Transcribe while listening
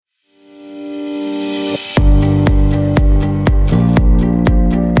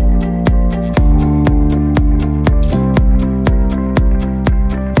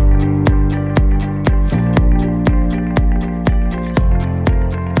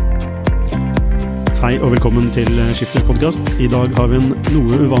Hei og velkommen til Skifters podcast. I dag har vi en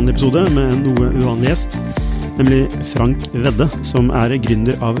noe uvanlig episode med en noe uvanlig gjest, nemlig Frank Vedde, som er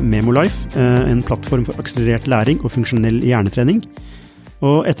gründer av Memolife, en plattform for akselerert læring og funksjonell hjernetrening.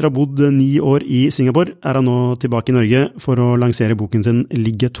 Og etter å ha bodd 9 år i Singapore, er han nå tilbake i Norge for å lansere boken sin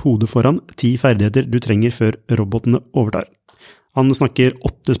Ligg et hode foran, 10 ferdigheter du trenger før robotene overtar. Han snakker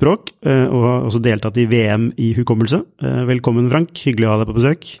 8 språk, og har også deltatt i VM i hukommelse. Velkommen, Frank. Hyggelig å ha deg på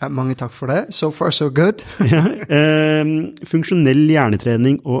besøk. Mange takk for det. So far, so good. Ja, funksjonell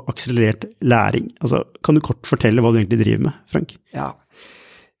hjernetrening og akselerert læring. Altså, kan du kort fortelle hva du egentlig driver med, Frank? Ja,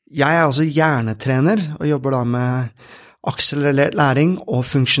 jeg er altså hjernetrener, og jobber da med akselerert læring og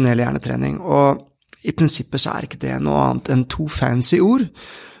funksjonell hjernetrening. Og i prinsippet så er ikke det noe annet enn 2 fancy ord.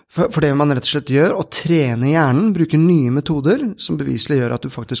 For det man rett og slett gjør, å trene hjernen, bruke nye metoder som beviselig gjør at du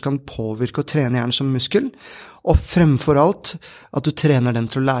faktisk kan påvirke og trene hjernen som muskel, og fremfor alt at du trener den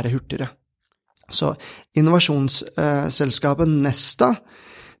til å lære hurtigere. Så innovasjonsselskapet Nesta,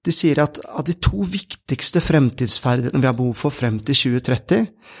 de sier at av de 2 viktigste fremtidsferdighetene vi har behov for frem til 2030,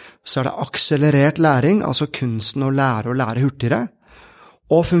 så er det akselerert læring, altså kunsten å lære hurtigere,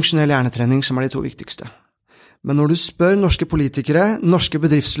 og funksjonell hjernetrening som er de 2 viktigste. Men når du spør norske politikere, norske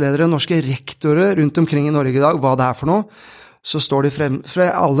bedriftsledere, norske rektorer rundt omkring i Norge i dag hva det er for noe, så står de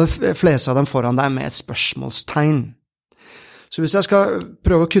alle fleste av dem foran deg med et spørsmålstegn. Så hvis jeg skal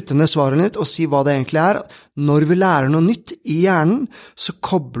prøve å kutte ned svaret litt og si hva det egentlig er, når vi lærer noe nytt i hjernen, så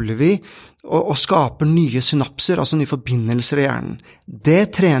kobler vi og skaper nye synapser, altså nye forbindelser i hjernen.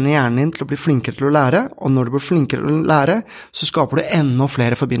 Det trener hjernen din til å bli flinkere til å lære, og når du blir flinkere til å lære, så skaper du enda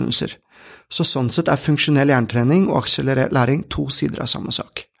flere forbindelser. Så sånn sett er funksjonell hjernetrening og akselerert læring 2 sider av samme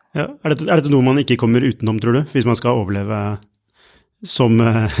sak. Ja, er dette noe man ikke kommer utenom, tror du, hvis man skal overleve som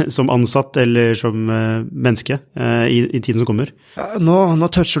ansatt eller som menneske i tiden som kommer? Ja, nå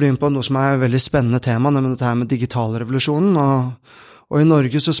toucher du inn på noe som er et veldig spennende tema, nemlig dette her med digitalrevolusjonen, og i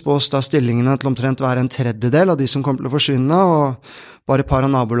Norge så spås da stillingene til omtrent være 1/3 av de som kommer til å forsvinne, og bare et par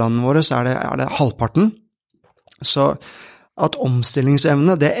av nabolandene våre så er det halvparten. Så at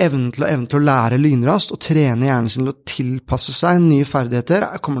omstillingsevne, det evnen til å lære lynraskt og trene hjernen sin til å tilpasse seg nye ferdigheter,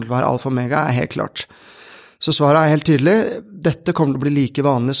 kommer til å være alfa og omega, er helt klart. Så svaret er helt tydelig, dette kommer til å bli like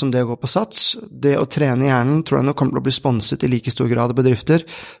vanlig som det å gå på sats. Det å trene hjernen tror jeg nok kommer til å bli sponset i like stor grad av bedrifter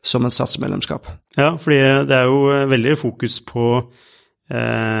som et satsmedlemskap. Ja, fordi det er jo veldig fokus på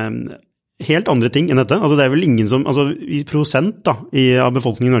helt andre ting enn dette. Altså det er vel ingen som, altså i prosent da, av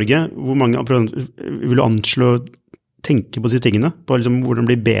befolkningen i Norge, hvor mange vil du anslå tenke på disse tingene, på liksom hvordan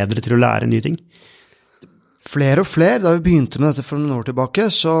bli bedre til å lære nye ting? Flere og flere, da vi begynte med dette for noen år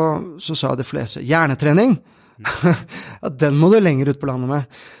tilbake, så sa de fleste, hjernetrening, ja, den må du lenger ut på landet med.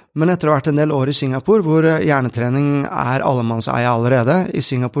 Men etter å ha vært en del år i Singapore, hvor hjernetrening er allemannseie allerede, i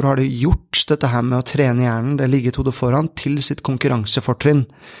Singapore har de gjort dette her med å trene hjernen, det ligger et hode foran, til sitt konkurransefortrinn.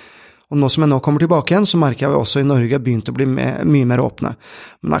 Og nå som jeg nå kommer tilbake igjen, så merker jeg jo også i Norge har begynt å bli mye mer åpne.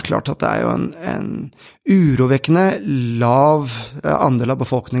 Men det er klart at det er jo en urovekkende lav andel av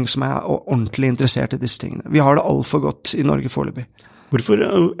befolkning som er ordentlig interessert i disse tingene. Vi har det alt for godt i Norge foreløpig. Hvorfor,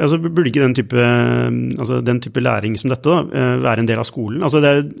 altså burde ikke den type læring som dette da, være en del av skolen? Altså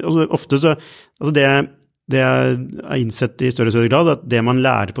det er ofte så, altså det er innsett i større og større grad, at det man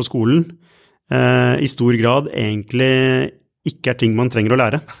lærer på skolen i stor grad egentlig ikke er ting man trenger å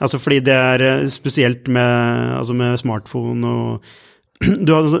lære. Altså fordi det er spesielt med smartphone og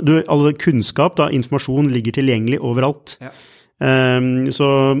altså kunnskap, da, informasjon ligger tilgjengelig overalt. Ja.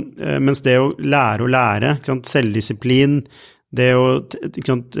 Mens det å lære, ikke sant, selvdisiplin, det å ikke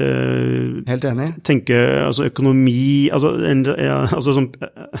sant, helt enig. Tenke altså økonomi,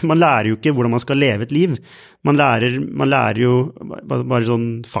 man lærer jo ikke hvordan man skal leve et liv. Man lærer jo bare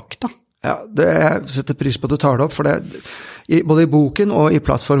sånn fakta. Ja, jeg setter pris på at du tar det opp, for både i boken og i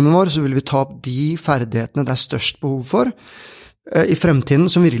plattformen vår så vil vi ta opp de ferdighetene det er størst behov for i fremtiden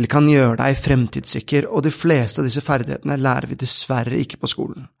som virkelig kan gjøre deg fremtidssikker, og de fleste av disse ferdighetene lærer vi dessverre ikke på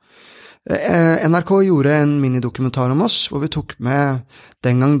skolen. NRK gjorde en minidokumentar om oss, hvor vi tok med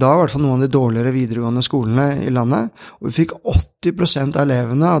den gang da, i hvert fall noen av de dårligere videregående skolene i landet, og vi fikk 80% av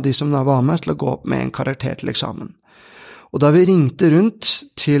elevene av de som da var med til å gå opp med en karakter til eksamen. Og da vi ringte rundt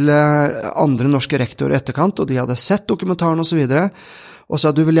til andre norske rektorer i etterkant, og de hadde sett dokumentaren og så videre, og sa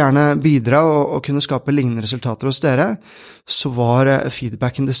at du vil gjerne bidra og kunne skape lignende resultater hos dere, så var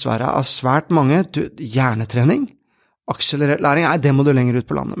feedbacken dessverre av svært mange, hjernetrening, akselerert læring, nei, det må du lenger ut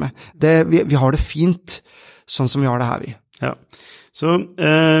på landet med. Vi har det fint, sånn som vi har det her, vi. Ja, så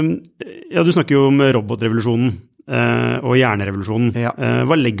du snakker jo om robotrevolusjonen og hjernerevolusjonen. Ja.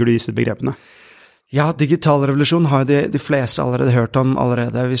 Hva legger du i disse begrepene? Ja, digital revolusjon har de fleste allerede hørt om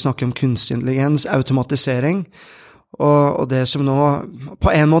allerede. Vi snakker om kunstig intelligens, automatisering, og det som nå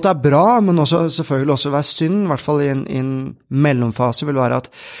på en måte bra, men også selvfølgelig også være synd, I hvert fall I en mellomfase, vil være at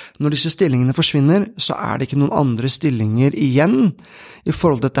når disse stillingene forsvinner, så det ikke noen andre stillinger igjen I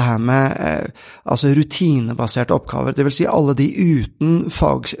forhold til dette her med altså rutinebaserte oppgaver. Det vil si alle de uten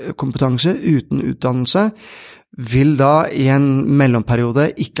fagkompetanse, uten utdannelse, vil da I en mellomperiode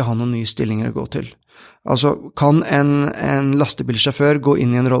ikke ha noen nye stillinger å gå til. Altså, kan en lastebilsjåfør gå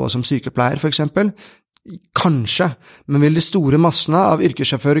inn I en rolle som sykepleier, for eksempel? Kanskje, men vil de store massene av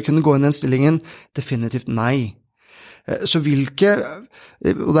yrkessjåfører kunne gå inn I den stillingen? Definitivt nei. Så hvilke,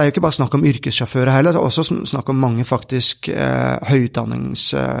 og det jo ikke bare snakk om yrkessjåfører heller, det også snakk om mange faktisk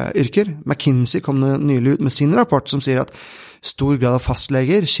høyutdanningsyrker. McKinsey kom nylig ut med sin rapport som sier at stor grad av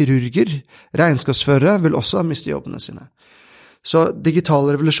fastleger, kirurger, regnskapsførere vil også miste jobbene sine. Så digital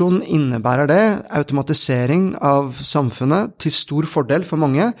revolusjon innebærer det, automatisering av samfunnet til stor fordel for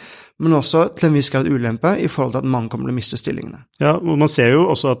mange, men også til en viss grad ulempe I forhold til at mange kommer til å miste stillingene. Ja, og man ser jo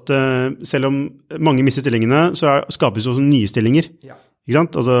også at selv om mange mister stillingene, så skapes også nye stillinger. Ja. Ikke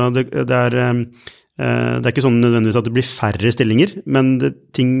sant? Altså, det ikke sånn nødvendigvis at det blir færre stillinger, men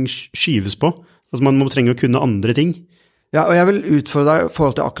ting skyves på. Altså, man må trenge å kunne andre ting. Ja, og jeg vil utfordre deg I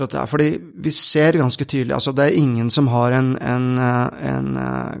forhold til akkurat det, fordi vi ser ganske tydelig, altså det ingen som har en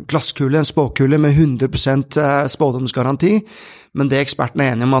glasskule, en spåkule med 100% spådomsgaranti, men det ekspertene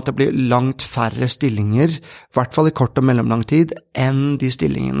enige om at det blir langt færre stillinger, I hvert fall I kort og mellomlang tid, enn de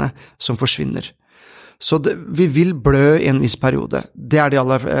stillingene som forsvinner. Så vi vil blø I en viss periode. Det de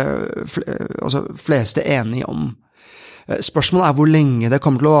aller fleste enige om. Spørsmålet hvor lenge det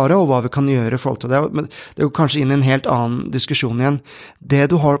kommer til å vare, og hva vi kan gjøre I forhold til det. Men det går kanskje inn I en helt annen diskusjon igjen. Det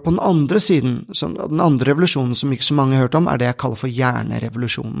du har på den andre siden, den andre revolusjonen som ikke så mange har hørt om, det jeg kaller for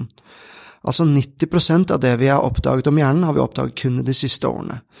hjernerevolusjonen. Altså 90% av det vi har oppdaget om hjernen, har vi oppdaget kun I de siste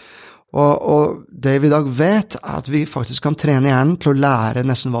årene. Og det vi I dag vet, at vi faktisk kan trene hjernen til å lære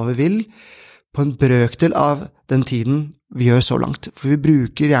nesten hva vi vil, på en brøkdel av den tiden vi gjør så langt. For vi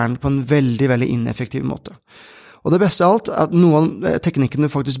bruker hjernen på en veldig, veldig ineffektiv måte. Og det beste av alt at noen av teknikkene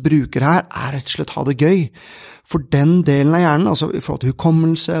vi faktisk bruker her rett og slett ha det gøy. For den delen av hjernen, altså I forhold til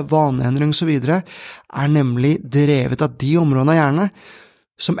hukommelse, vaneendring og så videre, nemlig drevet av de områdene av hjernen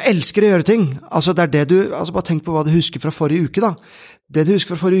som elsker å gjøre ting. Altså det det du, altså bare tenk på hva du husker fra forrige uke da. Det du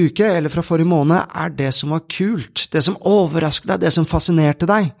husker fra forrige uke eller fra forrige måned det som var kult, det som overrasket deg, det som fascinerte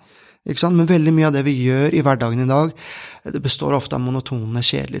deg. Ikke sant? Men veldig mye av det vi gjør I hverdagen I dag, det består ofte av monotone,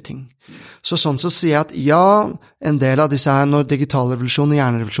 kjedelige ting. Så sånn så sier jeg at ja, en del av disse her, når digital revolusjon og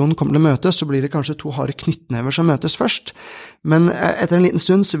hjernerevolusjon kommer til å møtes, så blir det kanskje to harde knyttnever som møtes først. Men etter en liten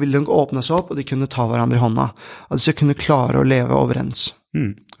stund så vil de åpne seg opp, og de kunne ta hverandre I hånda. Og de skal kunne klare å leve overens.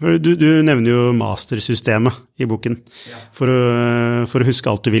 Du nevner jo mastersystemet I boken, for å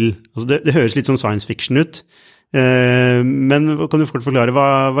huske alt du vil. Altså det høres litt sånn science fiction ut. Men kan du fort forklare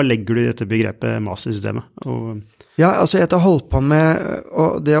hva legger du I dette begrepet mastersystemet? Ja, altså jeg har holdt på med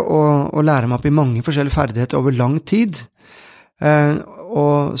det å lære meg opp I mange forskjellige ferdigheter over lang tid,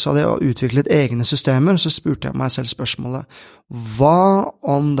 og så hadde jeg utviklet egne systemer, så spurte jeg meg selv spørsmålet, hva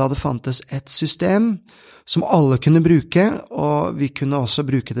om det hadde fantes et system som alle kunne bruke, og vi kunne også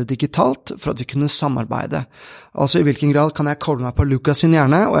bruke det digitalt for at vi kunne samarbeide. Altså I hvilken grad kan jeg koble meg på Lukas sin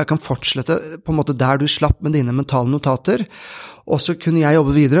hjerne, og jeg kan fortsette på en måte der du slapp med dine mentale notater, og så kunne jeg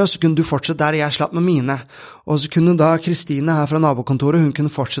jobbe videre, og så kunne du fortsette der jeg slapp med mine. Og så kunne da Kristine her fra nabokontoret, hun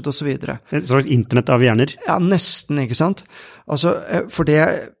kunne fortsette og så videre. Et slags internett av hjerner? Ja, nesten, ikke sant? Altså, for det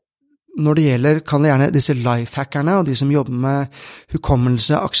når det gjelder, kan det gjerne disse lifehackerne og de som jobber med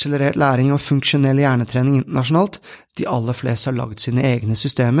hukommelse, akselerert læring og funksjonell hjernetrening internasjonalt, de aller fleste har laget sine egne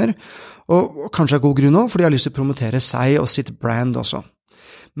systemer, og kanskje av god grunn også, for de har lyst til å promotere seg og sitt brand også.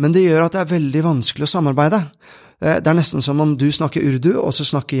 Men det gjør at det veldig vanskelig å samarbeide. Det nesten som om du snakker urdu, og så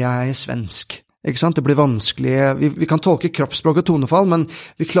snakker jeg svensk. Ikke sant? Det blir vanskelig, vi kan tolke kroppsspråk og tonefall, men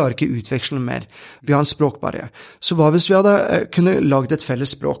vi klarer ikke utveksle mer. Vi har en språkbarriere. Så hva hvis vi hadde kunne laget et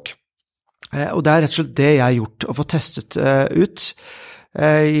felles språk? Og det rett og slett det jeg har gjort, å få testet ut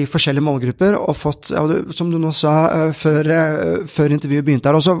I forskjellige målgrupper, og fått, som du nå sa før intervjuet begynte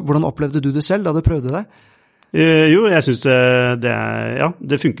her også, hvordan opplevde du det selv da du prøvde det? Jo, jeg synes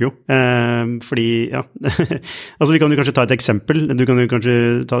det funker jo, fordi, ja, altså vi kan jo kanskje ta et eksempel, du kan jo kanskje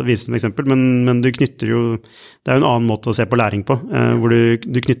vise et eksempel, men du knytter jo, det jo en annen måte å se på læring på, hvor du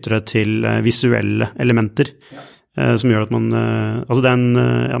knytter det til visuelle elementer. Ja. som gjør at man, altså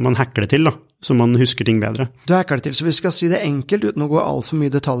man hacker det til da, så man husker ting bedre. Du hacker det til, så vi skal si det enkelt uten å gå alt for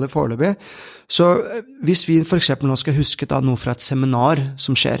mye detaljer foreløpig. Så hvis vi for eksempel nå skal huske da noe fra et seminar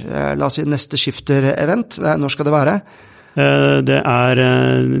som skjer, la oss si neste skifter-event, når skal det være? Det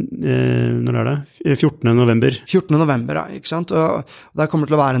når det? 14. november. 14. november, ja, ikke sant? Og der kommer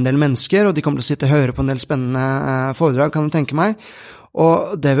det til å være en del mennesker, og de kommer til å sitte og høre på en del spennende foredrag, kan du tenke meg.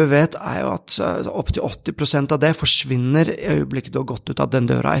 Og det vi vet jo at opp til 80% av det forsvinner i øyeblikket du har gått ut av den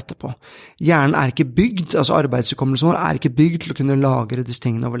døra etterpå. Hjernen ikke bygd, altså arbeidshukommelsen vår ikke bygd til å kunne lagre disse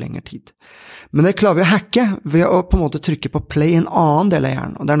tingene over lengre tid. Men det klarer vi å hacke ved å på en måte trykke på play i en annen del av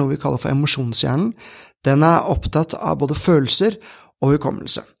hjernen, og det noe vi kaller for emosjonshjernen. Den opptatt av både følelser og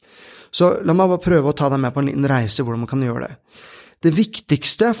hukommelse. Så la meg bare prøve å ta deg med på en liten reise hvordan man kan gjøre det. Det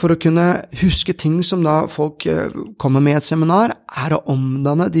viktigste for å kunne huske ting som da folk kommer med i et seminar, å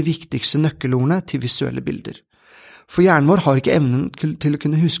omdanne de viktigste nøkkelordene til visuelle bilder. For hjernen vår har ikke evnen til å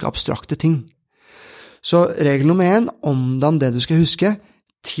kunne huske abstrakte ting. Så regel nummer 1, omdann det du skal huske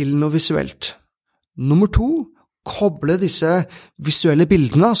til noe visuelt. Nummer 2, koble disse visuelle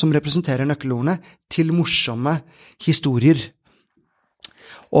bildene som representerer nøkkelordene til morsomme historier.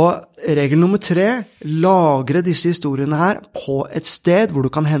 Og regel nummer 3, lagre disse historiene her på et sted hvor du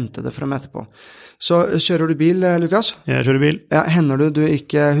kan hente det frem etterpå. Så kjører du bil, Lukas? Jeg kjører bil. Ja, hender du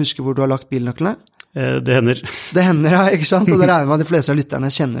ikke husker hvor du har lagt bilnøklene? Det hender. Det hender, ja, ikke sant? Og det regner med at de fleste av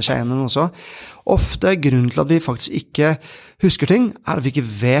lytterne kjenner seg igjen også. Ofte grunnen til at vi faktisk ikke husker ting, at vi ikke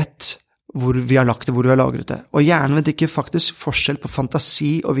vet hvor vi har lagt det, hvor vi har lagret det. Og hjernen vet ikke faktisk forskjell på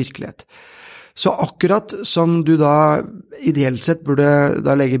fantasi og virkelighet. Så akkurat som du da ideelt sett burde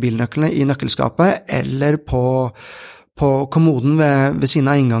da legge bilnøklene i nøkkelskapet eller på kommoden ved siden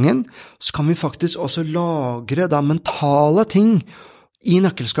av inngangen, så kan vi faktisk også lagre da mentale ting i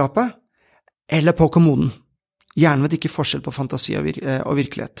nøkkelskapet eller på kommoden. Hjernen vet ikke forskjell på fantasi og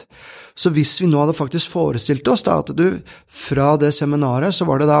virkelighet. Så hvis vi nå hadde faktisk forestilt oss da, at du fra det seminaret, så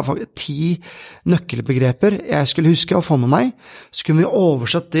var det da 10 nøkkelbegreper jeg skulle huske og få med meg, så kunne vi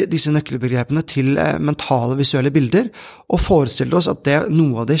oversatt disse nøkkelbegrepene til mentale visuelle bilder, og forestilt oss at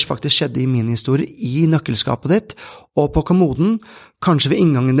noe av det faktisk skjedde i min historie i nøkkelskapet ditt, og på kommoden, kanskje ved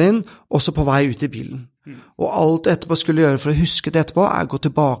inngangen din, også på vei ut i bilen. Og alt etterpå skulle gjøre for å huske det etterpå gå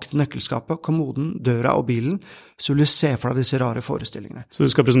tilbake til nøkkelskapet, kommoden, døra og bilen, så vil du se for deg disse rare forestillingene. Så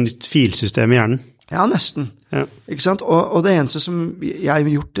du skaper et nytt filsystem i hjernen? Ja, nesten. Ja. Ikke sant? Og det eneste som jeg har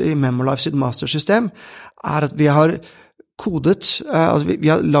gjort i Memolife sitt mastersystem, at vi har kodet, altså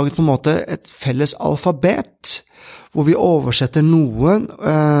vi har laget på en måte et felles alfabet, hvor vi oversetter noen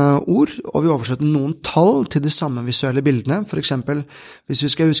ord, og vi oversetter noen tall til de samme visuelle bildene. For eksempel, hvis vi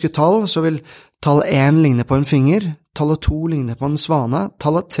skal huske tall, så vil tall 1 ligne på en finger, tallet 2 ligne på en svane,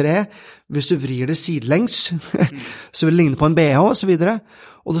 tallet 3, hvis du vrir det sidelengs, så vil det ligne på en BH, og så videre.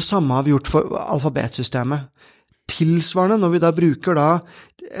 Og det samme har vi gjort for alfabetsystemet. Tilsvarende når vi da bruker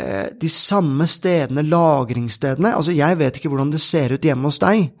de samme stedene, lagringsstedene, altså jeg vet ikke hvordan det ser ut hjemme hos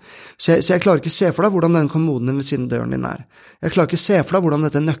deg, så jeg klarer ikke se for deg hvordan den kommoden ved siden av døren din Jeg klarer ikke se for deg hvordan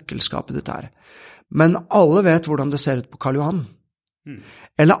dette nøkkelskapet ditt Men alle vet hvordan det ser ut på Karl Johan.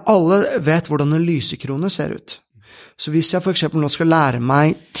 Eller alle vet hvordan en lysekrone ser ut. Så hvis jeg for eksempel nå skal lære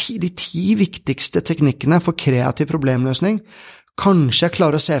meg de 10 viktigste teknikkene for kreativ problemløsning, kanskje jeg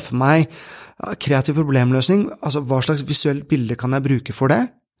klarer å se for meg kreativ problemløsning, altså hva slags visuelt bilde kan jeg bruke for det?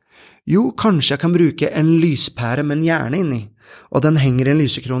 Jo, kanskje jeg kan bruke en lyspære med en hjerne inni, og den henger i en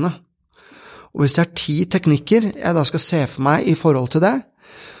lysekrone. Og hvis det 10 teknikker jeg da skal se for meg i forhold til det,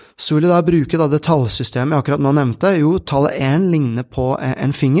 så vil jeg da bruke det tallsystemet jeg akkurat nå nevnte. Jo, tallet 1 ligner på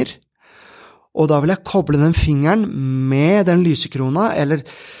en finger, og da vil jeg koble den fingeren med den lysekrona, eller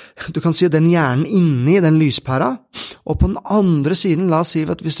du kan si den hjernen inni den lyspæra, og på den andre siden, la oss si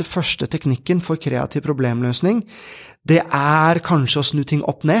at hvis det første teknikken for kreativ problemløsning, det kanskje å snu ting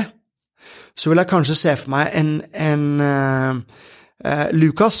opp ned, så vil jeg kanskje se for meg en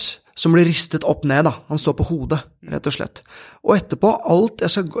Lukas som blir ristet opp ned da. Han står på hodet, rett og slett. Og etterpå, alt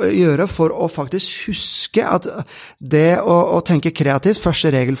jeg skal gjøre for å faktisk huske at det å tenke kreativt, første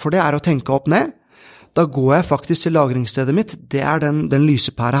regel for det å tenke opp ned. Da går jeg faktisk til lagringsstedet mitt, det den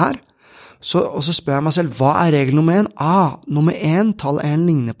lysepære her. Og så spør jeg meg selv, hva regel nummer 1? Nummer 1, tall 1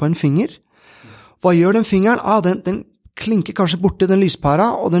 ligner på en finger. Hva gjør den fingeren? Den klinker kanskje borti den lyspæra,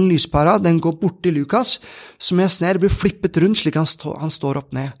 og den lyspæra, den går borti Lukas, som jeg ser blir flippet rundt slik han står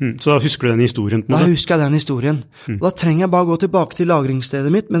opp ned. Så da husker du den historien? Da husker jeg den historien. Og da trenger jeg bare gå tilbake til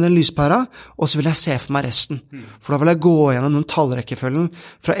lagringsstedet mitt med den lyspæra, og så vil jeg se for meg resten. For da vil jeg gå gjennom den tallrekkefølgen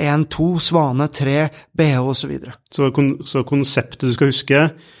fra 1, 2, svane, 3, BH og så videre. Så konseptet du skal huske,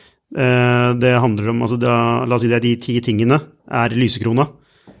 Det handler om, altså la oss si det, de 10 tingene lysekrona.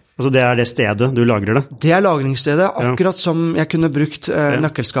 Altså det det stedet du lagrer det. Det lagringsstedet, akkurat som jeg kunne brukt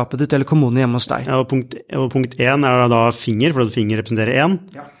nøkkelskapet ditt eller kommunen hjemme hos deg. Ja, og punkt 1 da finger, for at finger representerer 1.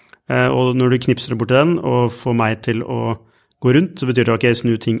 Ja. Og når du knipser bort til den og får meg til å gå rundt, så betyr det ok,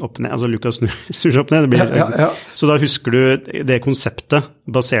 snu ting opp ned. Altså Lukas snur opp ned. Så da husker du det konseptet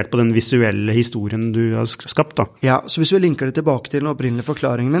basert på den visuelle historien du har skapt da. Ja, så hvis vi linker det tilbake til den opprinnelige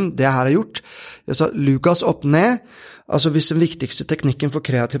forklaringen min, det her gjort. Jeg sa Lukas opp ned. Altså hvis den viktigste teknikken for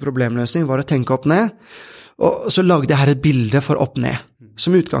kreativ problemløsning var å tenke opp ned, og så lagde jeg her et bilde for opp ned.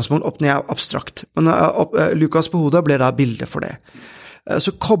 Som utgangspunkt opp ned abstrakt. Men Lukas på hodet ble da bilde for det.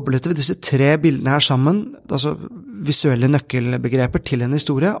 Så koblet vi disse 3 bildene her sammen, altså visuelle nøkkelbegreper til en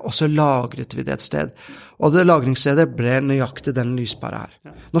historie, og så lagret vi det et sted. Og det lagringsstedet ble nøyaktig den lyspæra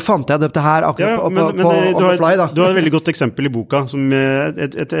her. Nå fant jeg dette her akkurat på fly da. Du har et veldig godt eksempel i boka, som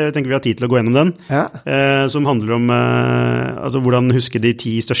jeg tenker vi har tid til å gå gjennom den, som handler om altså, hvordan huske de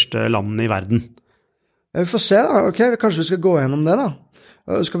 10 største landene i verden. Vi får se da, ok, kanskje vi skal gå gjennom det da.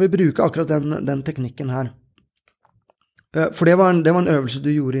 Skal vi bruke akkurat den teknikken her? For det var en øvelse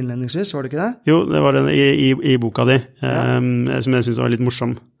du gjorde innledningsvis, var det ikke det? Jo, det var det i boka di, som jeg synes var litt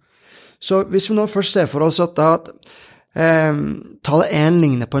morsom. Så hvis vi nå først ser for oss at tallet 1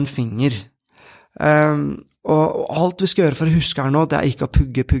 ligner på en finger, og alt vi skal gjøre for å huske her nå, det ikke å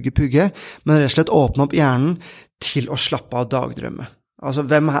pugge, men rett og slett åpne opp hjernen til å slappe av dagdrømme. Altså,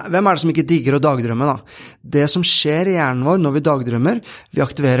 hvem det som ikke digger å dagdrømme da? Det som skjer i hjernen vår når vi dagdrømmer, vi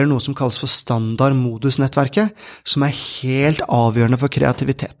aktiverer noe som kalles for standardmodusnettverket, som helt avgjørende for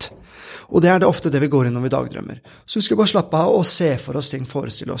kreativitet. Og det det ofte det vi går inn når vi dagdrømmer. Så vi skal bare slappe av og se for oss ting,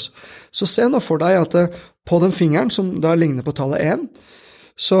 forestille oss. Så se nå for deg at på den fingeren, som da ligner på tallet 1,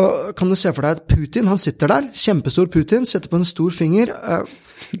 så kan du se for deg at Putin, han sitter der, kjempestor Putin, setter på en stor finger,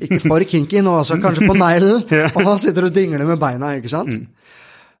 ikke for kinky nå, altså kanskje på neglen, og han sitter og dingler med beina, ikke sant?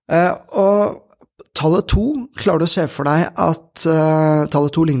 Og tallet 2, klarer du å se for deg at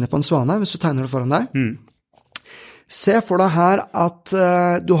tallet 2 ligner på en svane, hvis du tegner det foran deg? Se for deg her at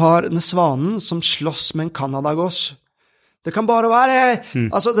du har en svanen som slåss med en Canada-gås. Det kan bare være,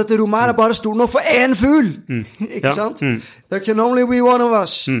 altså dette rommet her bare stor nok for en fugl, ikke sant? There can only be one of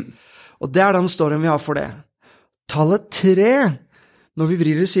us. Og det den storyen vi har for det. Tallet 3, når vi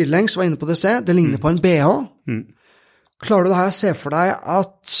vrir det sidelengs, var inne på det det ligner på en BH. Klarer du det her å se for deg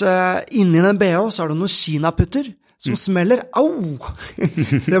at inni den BH så det noen kinaputter som smeller? Au!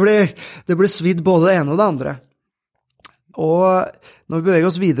 det ble svidd både det ene og det andre. Og når vi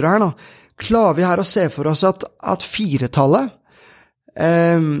beveger oss videre her nå, klarer vi her å se for oss at 4-tallet,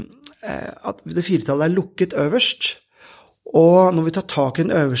 at det 4-tallet lukket øverst, og når vi tar tak i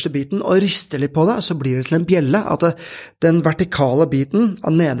den øverste biten og rister litt på det, så blir det til en bjelle, at den vertikale biten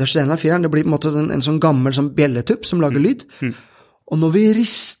av nederste delen av 4-eren, det blir på en måte en sånn gammel sånn bjelletupp som lager lyd. Og når vi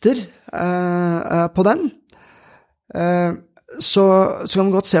rister på den, så kan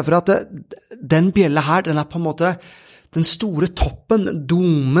vi godt se for at den bjelle her, den på en måte den store toppen,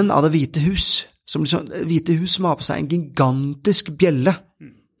 domen av det hvite hus, som liksom, hvite hus som har på seg en gigantisk bjelle.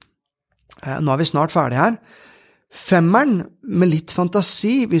 Nå vi snart ferdig her. 5-eren, med litt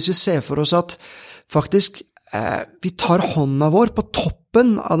fantasi, hvis vi ser for oss at faktisk vi tar hånda vår på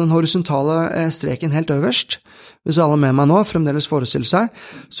toppen av den horisontale streken helt øverst, hvis alle med meg nå fremdeles forestiller seg,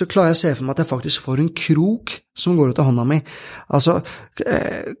 så klarer jeg å se for meg at jeg faktisk får en krok som går ut av hånda mi. Altså,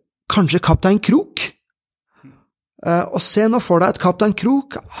 kanskje Kaptein Krok? Og se nå for deg at Kaptein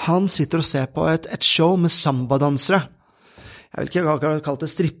Krok, han sitter og ser på et show med samba-dansere. Jeg vil ikke akkurat kalle det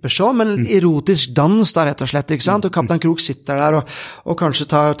strippeshow, men erotisk dans da rett og slett, ikke sant? Og Kaptein Krok sitter der og kanskje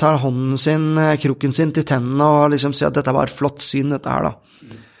tar hånden sin, kroken sin til tennene og liksom sier at dette var et flott syn, dette her da.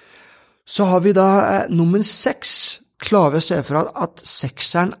 Så har vi da nummer 6, klarer vi å se for at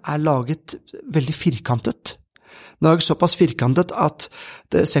 6-eren laget veldig firkantet. Den er såpass firkantet at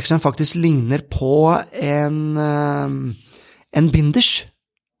 6-eren faktisk ligner på en binders.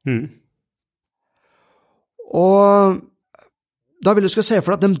 Og da vil du skal se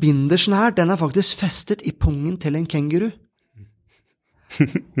for deg at den bindersen her, den faktisk festet i pungen til en kenguru.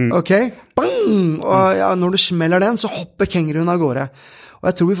 Ok? Bang! Og ja, når du smeller den, så hopper kenguruen av gårde. Og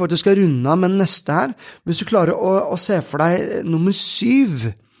jeg tror vi faktisk skal runde av med neste her. Hvis du klarer å se for deg nummer 7,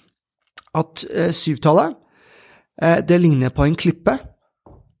 at 7-tallet, det ligner på en klippe.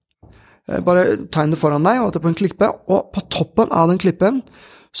 Bare tegn det foran deg, og det på en klippe, og på toppen av den klippen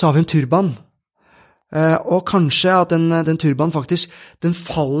så har vi en turban. Og kanskje at den turban faktisk, den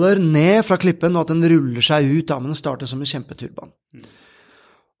faller ned fra klippen, og at den ruller seg ut, men den starter som en kjempeturban.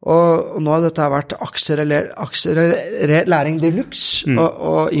 Og nå har dette vært akselerert læring de luxe,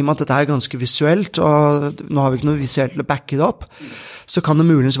 og i og med at dette er ganske visuelt, og nå har vi ikke noe visuelt til å backe det opp, så kan det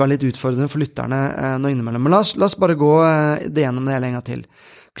muligens være litt utfordrende for lytterne nå innimellom. Men la oss bare gå det gjennom det hele en gang til.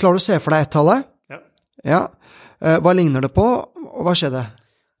 Klarer du å se for deg ett-tallet? Ja. Hva ligner det på, og hva skjedde?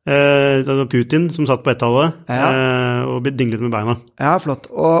 Det var Putin som satt på ett-tallet, og dinglet med beina. Ja, flott.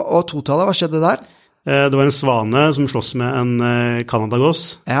 Og to-tallet, hva skjedde der? Det var en svane som slåss med en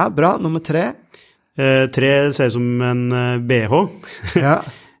Canada-gås. Ja, bra. Nummer 3? 3 ser ut som en BH. Ja.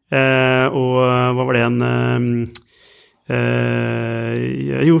 Og hva var det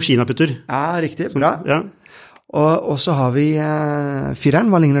jo, Kinaputter. Ja, riktig. Bra. Ja. Og så har vi 4'eren.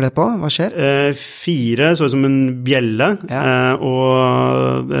 Hva ligner det på? Hva skjer? 4 så ut som en bjelle,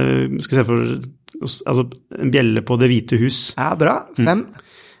 og skal jeg se for, altså en bjelle på Det hvite hus. Ja, bra. 5?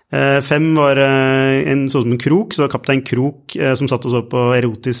 5 var en sånn som en krok, så kaptein Krok som satt og så på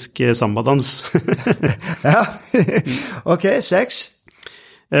erotisk sambadans. Ja, ok, 6?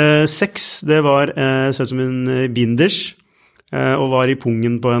 6, det var så ut som en binders, og var i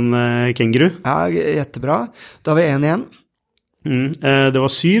pungen på en kenguru. Ja, jättebra. Da har vi 1 igjen. Det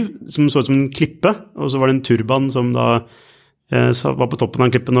var 7, som så ut som en klippe, og så var det en turban som da var på toppen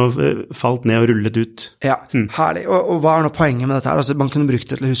av klippen og falt ned og rullet ut. Ja, herlig. Og hva er nå poenget med dette her? Altså, man kunne brukt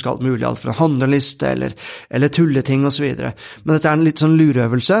det til å huske alt mulig, alt fra handleliste eller tulleting og så videre. Men dette er en litt sånn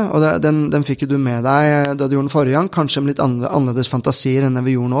lureøvelse, og den fikk du med deg da du gjorde den forrige gang, kanskje med litt annerledes fantasier enn det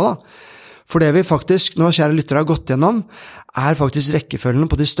vi gjorde nå da. For det vi faktisk, nå kjære lyttere har gått gjennom, er faktisk rekkefølgen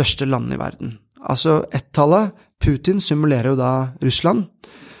på de største landene i verden. Altså, ett-tallet, Putin simulerer jo da Russland.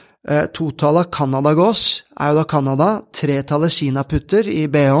 2-tallet Canada-gås er jo da Canada, 3-tallet Kina-putter i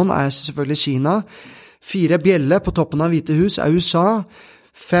BH-en er selvfølgelig Kina, 4 bjelle på toppen av Hvite hus er USA,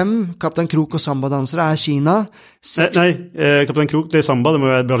 5 kaptein Krok og sambadansere er Kina, 6... Nei, kaptein Krok, det er samba, det må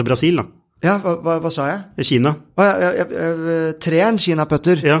være Brasil da. Ja, hva sa jeg? Kina. 3'eren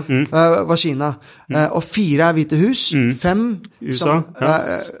Kina-putter var Kina, og 4 er Hvite hus, 5 USA,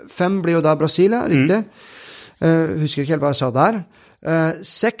 5 blir jo da Brasil, riktig. Husker ikke helt hva jeg sa der.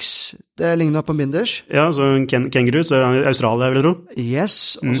 6, det ligner på binders. Ja, så en kenguru, så er det Australia, vil jeg tro. Yes,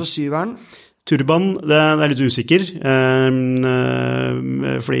 og så 7'eren. Turban, det er litt usikker,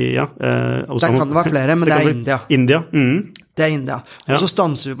 fordi, ja. Der kan det være flere, men det er India. India, Det er India. Og så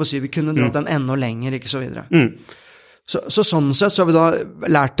stanser vi på 7, vi kunne dratt den enda lenger, ikke så videre. Så sånn sett så har vi da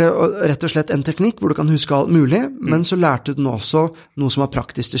lært det rett og slett en teknikk hvor du kan huske alt mulig, men så lærte du den også noe som er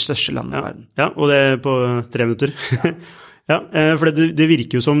praktisk til største landet i verden. Ja, og det er på 3 minutter. Ja, for det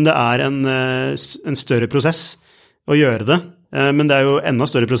virker jo som det er en større prosess å gjøre det, men det er jo enda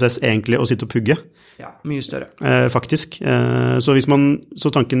større prosess egentlig å sitte og pugge. Ja, mye større. Faktisk.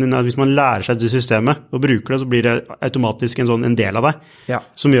 Så tanken din er at hvis man lærer seg det systemet og bruker det, så blir det automatisk en del av deg,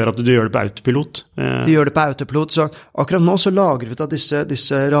 som gjør at du gjør det på autopilot. Du gjør det på autopilot, så akkurat nå så lager vi da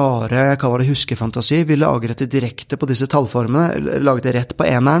disse rare, jeg kaller det huskefantasi, vi lager det direkte på disse tallformene, lager det rett på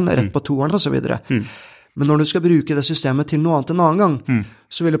 1'eren, rett på 2'eren og så videre. Men når du skal bruke det systemet til noe annet en annen gang,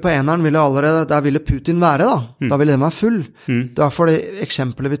 så ville på 1'eren, der ville Putin være da. Da ville den være full. Derfor det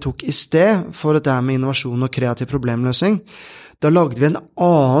eksempelet vi tok i sted, for det med innovasjon og kreativ problemløsning, da lagde vi en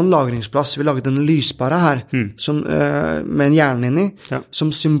annen lagringsplass. Vi lagde en lysbare her, med en hjerne inni,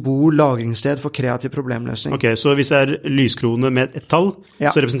 som symbol lagringssted for kreativ problemløsning. Ok, så hvis det er lyskrone med et tall,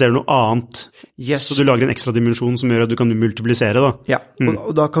 så representerer det noe annet. Yes. Så du lager en ekstra dimensjon som gjør at du kan multiplisere da. Ja,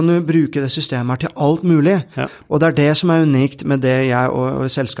 og da kan du bruke det systemet her til alt mulig. Og det er det som er unikt med det jeg og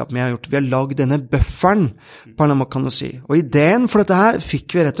selskapet jeg har gjort. Vi har lagd denne bufferen, på en måte kan du si. Og ideen for dette her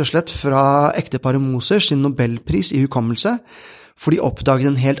fikk vi rett og slett fra ekteparet Moser sin Nobelpris i hukommelse, for de oppdaget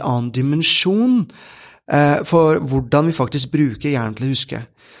en helt annen dimensjon for hvordan vi faktisk bruker hjernen til å huske.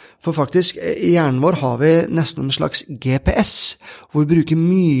 For faktisk, i hjernen vår har vi nesten en slags GPS, hvor vi bruker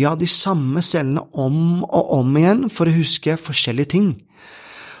mye av de samme cellene om og om igjen for å huske forskjellige ting.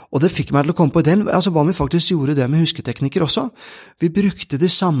 Og det fikk meg til å komme på ideen, altså hva vi faktisk gjorde det med husketeknikker også. Vi brukte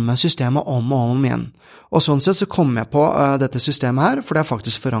det samme systemet om og om igjen. Og sånn sett så kom jeg på dette systemet her, for det er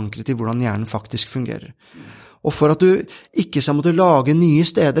faktisk forankret i hvordan hjernen faktisk fungerer. Og for at du ikke skal måtte lage nye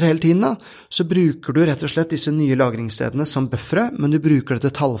steder hele tiden, så bruker du rett og slett disse nye lagringsstedene som buffere, men du bruker dette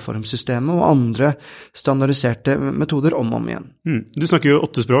tallformsystemet og andre standardiserte metoder om og om igjen. Du snakker jo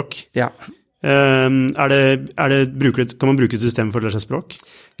 8 språk. Ja. Kan man bruke systemet for å lære seg språk?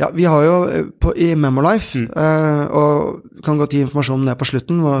 Ja, vi har jo i Memolife, og kan godt gi informasjon om det på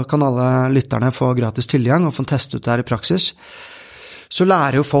slutten, og kan alle lytterne få gratis tilgang og få teste ut det her i praksis. Så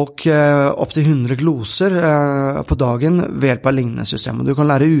lærer jo folk opp til 100 gloser på dagen ved hjelp av lignende systemer. Du kan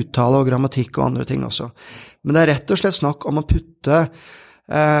lære uttale og grammatikk og andre ting også. Men det er rett og slett snakk om å putte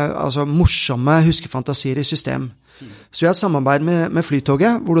altså morsomme huskefantasier i system. Så vi har et samarbeid med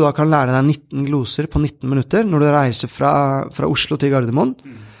Flytoget, hvor du da kan lære deg 19 gloser på 19 minutter når du reiser fra Oslo til Gardermoen.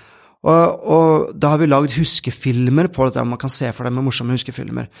 Og da har vi laget huskefilmer på dette, man kan se for deg med morsomme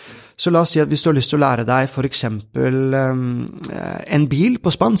huskefilmer. Så la oss si at hvis du har lyst til å lære deg for eksempel en bil på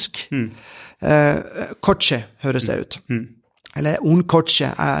spansk, coche høres det ut. Eller un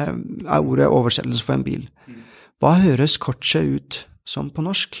coche er ordet oversettelse for en bil. Hva høres coche ut som på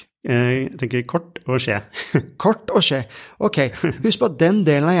norsk? Jeg tenker kort og skje. Kort og skje. Ok, husk på at den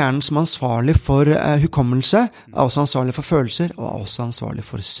delen av hjernen som er ansvarlig for hukommelse, er også ansvarlig for følelser, og er også ansvarlig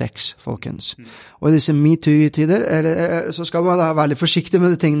for sex, folkens. Og i disse MeToo-tider, så skal man være litt forsiktig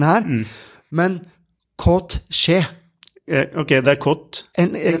med de tingene her, men kåt skje. Ok, det er kåt.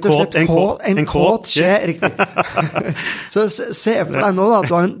 En kåt skje, riktig. Så se for deg nå da, at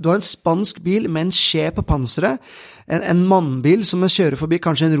du har en spansk bil med en skje på panseret, en mannbil som kjører forbi,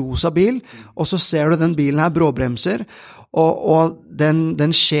 kanskje en rosa bil, og så ser du den bilen her bråbremser, og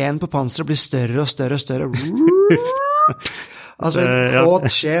den skjeen på panseret blir større og større og større. Altså en kåt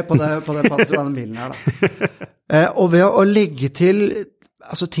skje på det panseret av den bilen her da. Og ved å legge til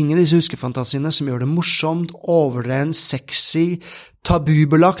ting i disse huskefantasiene som gjør det morsomt, overdreven, sexy,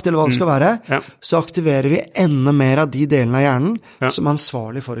 tabubelagt, eller hva det skal være, så aktiverer vi enda mer av de delene av hjernen som er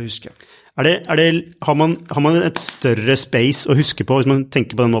ansvarlig for å huske. Har man et større space å huske på hvis man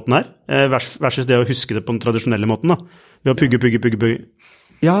tenker på den måten her, versus det å huske det på den tradisjonelle måten da? Ved å pugge.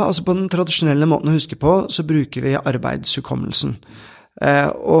 Ja, altså på den tradisjonelle måten å huske på, så bruker vi arbeidshukommelsen.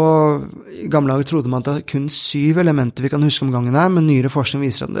 Og i gamle dager trodde man at det er kun 7 elementer vi kan huske om gangen her, men nyere forskning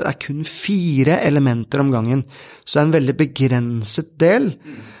viser at det er kun 4 elementer om gangen. Så det er en veldig begrenset del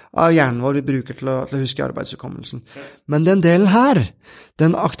av hjernen vår vi bruker til å huske arbeidshukommelsen. Men den delen her,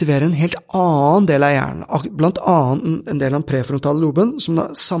 den aktiverer en helt annen del av hjernen, blant annet en del av den prefrontale loben, som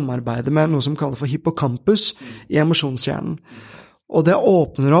da samarbeider med noe som kalles for hippocampus i emosjonshjernen. Og det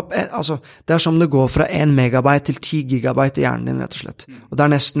åpner opp, det er som det går fra 1 megabyte til 10 gigabyte i hjernen din, rett og slett. Og det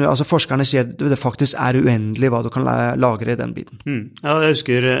er nesten, forskerne sier det faktisk er uendelig hva du kan lagre i den biten. Ja, jeg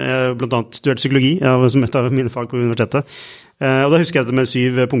husker blant annet studert psykologi, som et av mine fag på universitetet. Og da husker jeg dette med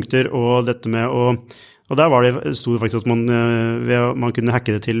 7 punkter, og dette med og der var det stod faktisk at man kunne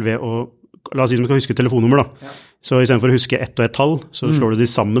hacke det til ved å, la oss si som man skal huske telefonnummer da. Ja. Så i stedet for å huske 1 og 1 tall, så slår du de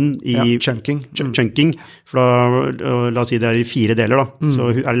sammen i chunking, for da, la oss si det er i 4 deler da,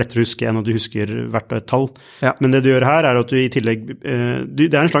 så er det lettere å huske enn at du husker hvert og 1 tall. Ja. Men det du gjør her er at du i tillegg, det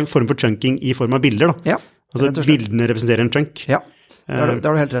er en slags form for chunking i form av bilder da. Ja, altså bildene representerer en chunk. Ja, det har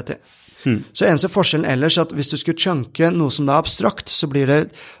du helt rett i. Så eneste forskjellen ellers er at hvis du skulle chunke noe som da er abstrakt, så blir det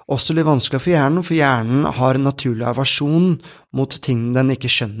også litt vanskelig for hjernen har en naturlig aversjon mot ting den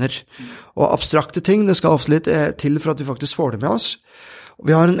ikke skjønner. Og abstrakte ting, det skal ofte litt til for at vi faktisk får det med oss.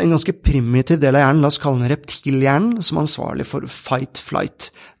 Vi har en ganske primitiv del av hjernen, la oss kalle den reptilhjernen, som er ansvarlig for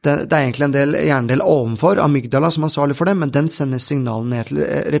fight-flight. Det er egentlig en del hjernedel ovenfor, amygdala som er ansvarlig for det, men den sender signalen ned til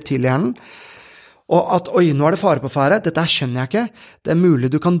reptilhjernen. Og at, nå er det fare på ferde, dette skjønner jeg ikke, det er mulig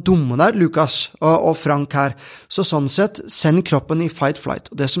du kan dumme deg, Lukas og Frank her, så sånn sett, send kroppen i fight-flight,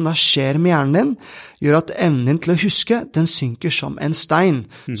 og det som da skjer med hjernen din, gjør at evnen din til å huske, den synker som en stein,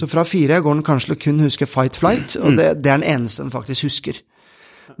 så fra 4 går den kanskje til å kun huske fight-flight, og det er den eneste den faktisk husker.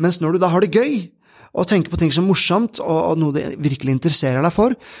 Mens når du da har det gøy, og tenker på ting som er morsomt, og noe det virkelig interesserer deg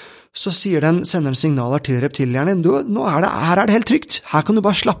for, så sender den signaler til reptilhjernen, her er det helt trygt, her kan du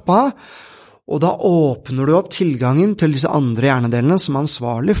bare slappe av, og da åpner du opp tilgangen til disse andre hjernedelene som er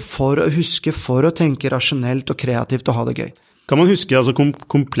ansvarlig for å huske, for å tenke rasjonelt og kreativt og ha det gøy. Kan man huske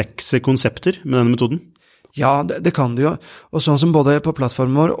komplekse konsepter med denne metoden? Ja, det kan du jo. Og sånn som både på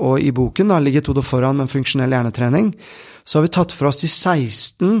plattformen vår og i boken, da ligger Todo foran med funksjonell hjernetrening, så har vi tatt for oss de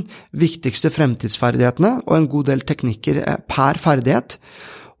 16 viktigste fremtidsferdighetene og en god del teknikker per ferdighet,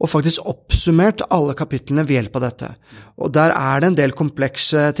 og faktisk oppsummert alle kapitlene ved hjelp av dette. Og der er det en del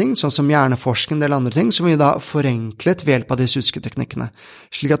komplekse ting, sånn som hjerneforskning, en del andre ting, som vi da forenklet ved hjelp av disse husketeknikkene.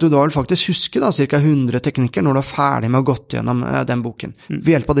 Slik at du da vil faktisk huske da, cirka 100 teknikker når du er ferdig med å gått gjennom den boken,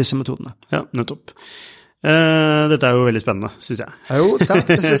 ved hjelp av disse metodene. Ja, nettopp. Dette er jo veldig spennende, synes jeg. Jo, takk,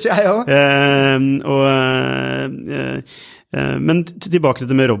 det synes jeg også. Men tilbake til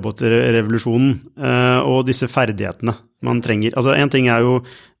det med robotrevolusjonen og disse ferdighetene man trenger. Altså en ting er jo,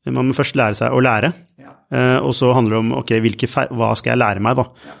 man må først lære seg å lære, og så handler det om, ok, hva skal jeg lære meg da?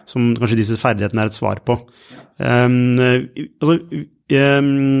 Som kanskje disse ferdighetene er et svar på.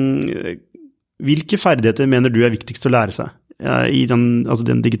 Hvilke ferdigheter mener du er viktigst å lære seg i den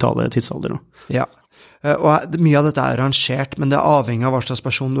digitale tidsalderen? Ja. Og mye av dette er rangert, men det er avhengig av hva slags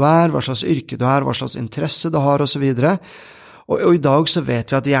person du er, hva slags yrke du er, hva slags interesse du har, og så videre. Og i dag så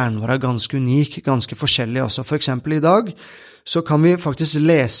vet vi at hjernen vår ganske unik, ganske forskjellig også. For eksempel i dag så kan vi faktisk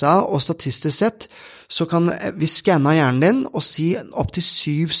lese, og statistisk sett, så kan vi skanne hjernen din og si opp til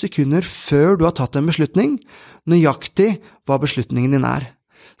 7 sekunder før du har tatt en beslutning, nøyaktig hva beslutningen din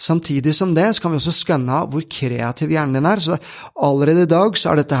Samtidig som det, så kan vi også skanne hvor kreativ hjernen din så allerede i dag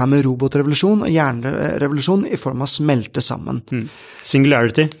så dette her med robotrevolusjon og hjernerevolusjon i form av smelte sammen.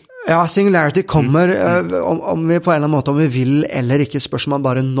 Singularity. Ja, singularity kommer, om vi på en eller annen måte, om vi vil eller ikke, spørsmål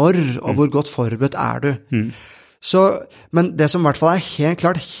bare når, og hvor godt forberedt du. Så, men det som i hvert fall helt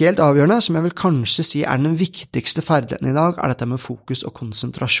klart, helt avgjørende, som jeg vil kanskje si den viktigste ferdigheten i dag, dette med fokus og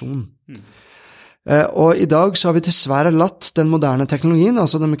konsentrasjon. Og i dag så har vi dessverre latt den moderne teknologien,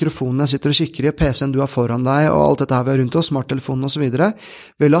 altså den mikrofonen jeg sitter og kikker i, PC-en du har foran deg, og alt dette her vi har rundt oss, smarttelefonen og så videre,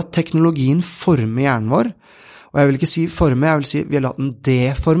 vi har latt teknologien forme hjernen vår, og jeg vil ikke si forme, jeg vil si vi har latt den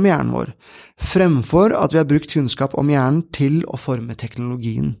deforme hjernen vår, fremfor at vi har brukt kunnskap om hjernen til å forme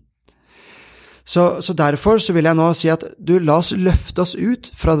teknologien. Så derfor så vil jeg nå si at la oss løfte oss ut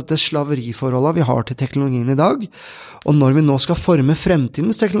fra dette slaveriforholdet vi har til teknologien i dag, og når vi nå skal forme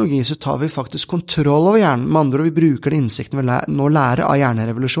fremtidens teknologi, så tar vi faktisk kontroll over hjernen, med andre ord vi bruker det innsikten vi nå lærer av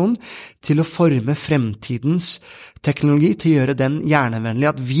hjernerevolusjonen til å forme fremtidens teknologi, til å gjøre den hjernevennlig,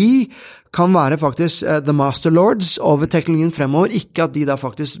 at vi kan være faktisk the master lords over teknologien fremover, ikke at de da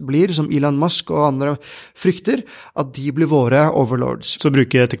faktisk blir, som Elon Musk og andre frykter, at de blir våre overlords. Så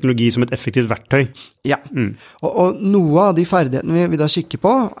bruke teknologi som et effektivt verktøy. Ja, og noe av de ferdighetene vi da kikker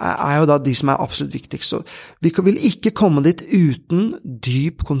på, jo da de som absolutt viktigst. Så vi vil ikke komme dit uten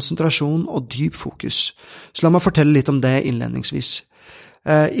dyp konsentrasjon og dyp fokus. Så la meg fortelle litt om det innledningsvis.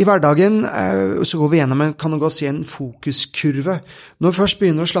 I hverdagen så går vi gjennom kan du godt si en fokuskurve. Når vi først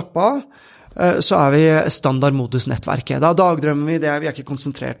begynner å slappe av, så vi standardmodus nettverket. Da dagdrømmer vi, vi ikke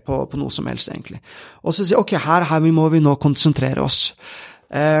konsentrert på noe som helst egentlig. Og så sier vi, ok, her må vi nå konsentrere oss.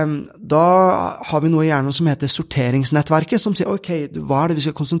 Da har vi noe i hjernen som heter sorteringsnettverket, som sier, ok, hva det vi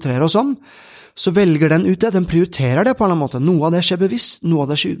skal konsentrere oss om? Så velger den ut det, den prioriterer det på en eller annen måte. Noe av det skjer bevisst, noe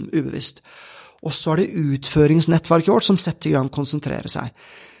av det skjer ubevisst. Og så det utføringsnettverket vårt som setter i gang å konsentrere seg.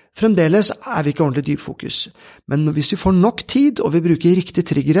 Fremdeles vi ikke ordentlig dyp fokus. Men hvis vi får nok tid, og vi bruker riktige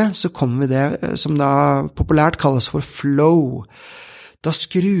triggere, så kommer vi det som da populært kalles for flow. Da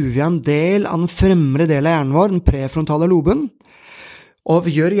skrur vi en del av den fremre delen av hjernen vår, den prefrontale loben, og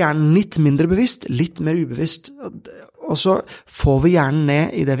vi gjør hjernen litt mindre bevisst, litt mer ubevisst. Og så får vi hjernen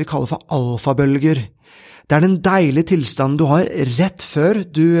ned i det vi kaller for alfabølger. Det den deilige tilstanden du har rett før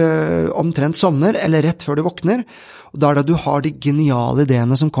du omtrent sovner, eller rett før du våkner, og da det du har de geniale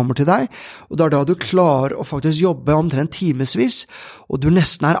ideene som kommer til deg, og da du klarer å faktisk jobbe omtrent timesvis, og du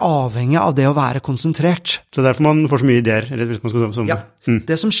nesten avhengig av det å være konsentrert. Så derfor man får så mye ideer, eller hvis man skal sove. Ja,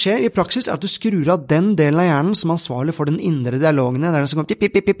 det som skjer i praksis at du skrur av den delen av hjernen som ansvarlig for den indre dialogen, der den som kommer, pip,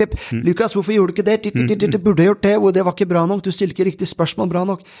 pip, pip, pip, Lukas, hvorfor gjorde du ikke det? Du burde gjort det, og det var ikke bra nok, du stilte ikke riktig spørsmål bra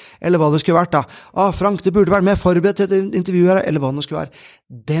nok, eller hva det skulle vært da. Frank, du burde vært mer forberedt til et intervju her, eller hva det skulle være.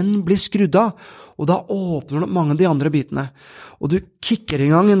 Den blir skrudd av, og da åpner du mange av de andre bitene. Og du kicker i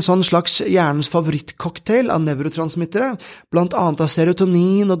gang en sånn slags hjernens favorittcocktail av nevrotransmittere, blant annet av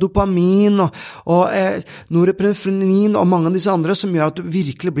serotonin og dopamin og norepinefrin og mange av disse andre som gjør at du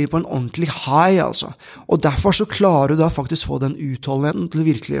virkelig blir på en ordentlig high, altså. Og derfor så klarer du da faktisk få den utholdenheten til å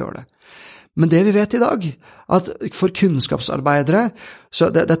virkelig gjøre det. Men det vi vet i dag, at for kunnskapsarbeidere, så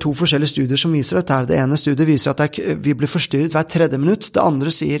det 2 forskjellige studier som viser dette her. Det ene studiet viser at vi blir forstyrret hver 3. minutt, det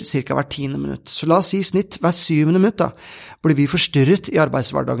andre sier cirka hver 10. minutt. Så la oss si snitt hver 7. minutt da, blir vi forstyrret i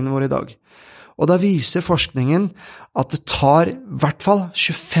arbeidshverdagene våre i dag. Og da viser forskningen at det tar i hvert fall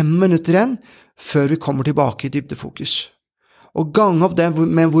 25 minutter igjen før vi kommer tilbake i dybdefokus. Og gange opp det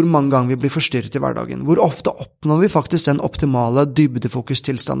med hvor mange ganger vi blir forstyrret i hverdagen. Hvor ofte oppnår vi faktisk den optimale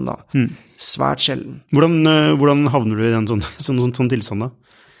dybdefokustilstanden da? Svært sjelden. Hvordan havner du i en sånn tilstand da?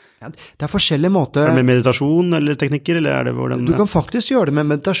 Ja, det forskjellige måter. Det med meditasjon eller teknikker, eller det hvordan? Du kan faktisk gjøre det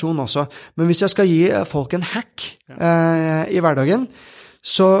med meditasjon også. Men hvis jeg skal gi folk en hack i hverdagen,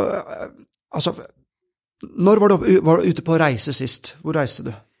 så, altså, når var du ute på reise sist? Hvor reiste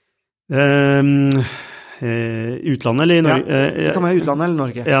du? Utlandet eller i Norge? Ja, det kan være utlandet eller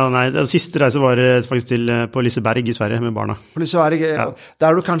Norge. Ja, nei, siste reise var faktisk på Liseberg i Sverige med barna. På Liseberg, ja.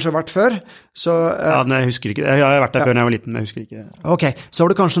 Der du kanskje har vært før, så... Ja, men jeg husker ikke det. Jeg har vært der før når jeg var liten, men jeg husker ikke. Ok, så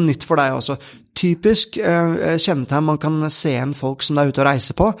var det kanskje nytt for deg også. Typisk kjennetegn man kan se en folk som er ute og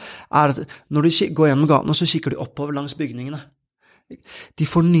reiser på, at når de går gjennom gatene, så kikker de oppover langs bygningene. De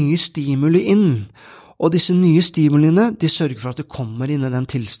får nye stimuli inn, og disse nye stimuliene, de sørger for at du kommer inn i den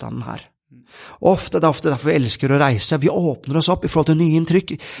tilstanden her. Det er ofte derfor vi elsker å reise. Vi åpner oss opp i forhold til nye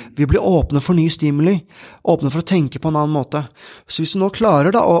inntrykk. Vi blir åpne for nye stimuli, åpne for å tenke på en annen måte. Så hvis du nå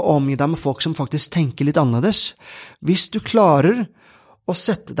klarer da å omgi deg med folk som faktisk tenker litt annerledes, hvis du klarer å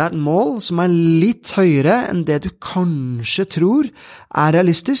sette deg et mål som er litt høyere enn det du kanskje tror er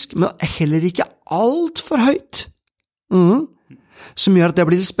realistisk, men heller ikke alt for høyt, som gjør at det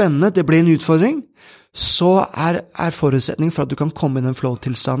blir spennende, det blir en utfordring, så er forutsetningen for at du kan komme i den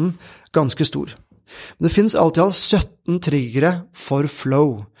flow-tilstanden ganske stor. Men det finnes alltid 17 triggere for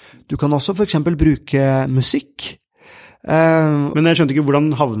flow. Du kan også for eksempel bruke musikk. Men jeg skjønte ikke, hvordan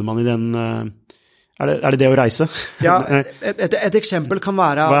havner man i den... Er det å reise? Ja, et eksempel kan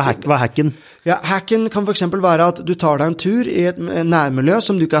være... Hva er hacken? Ja, hacken kan for eksempel være at du tar deg en tur i et nærmiljø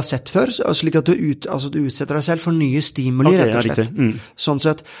som du ikke har sett før, slik at du utsetter deg selv for nye stimuli, rett og slett. Sånn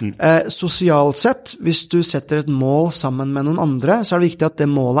sett. Sosialt sett, hvis du setter et mål sammen med noen andre, så er det viktig at det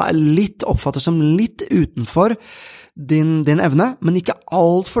målet er oppfattet som litt utenfor din evne, men ikke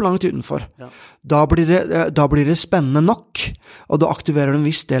alt for langt utenfor. Ja. Da blir det spennende nok, og da aktiverer du en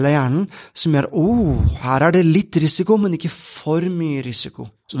viss del av hjernen som gjør, her er det litt risiko, men ikke for mye risiko.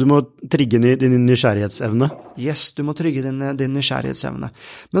 Så du må trigge din nysgjerrighetsevne? Yes, du må trigge din nysgjerrighetsevne.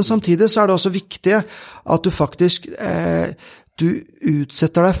 Men samtidig så er det også viktig at du faktisk du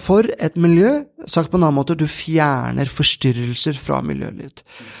utsetter deg for et miljø, sagt på en annen måte, du fjerner forstyrrelser fra miljøet ditt.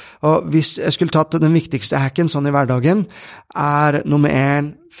 Og hvis jeg skulle tatt den viktigste hacken sånn i hverdagen, er nummer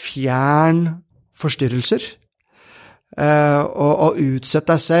 1, fjern forstyrrelser, og utsett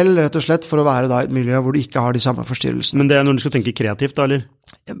deg selv rett og slett for å være da i et miljø hvor du ikke har de samme forstyrrelsene. Men det er når du skal tenke kreativt da, eller?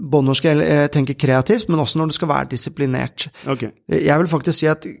 Både når du skal tenke kreativt, men også når du skal være disiplinert. Okay. Jeg vil faktisk si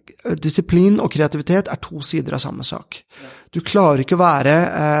at disiplin og kreativitet er 2 sider av samme sak. Du klarer ikke å være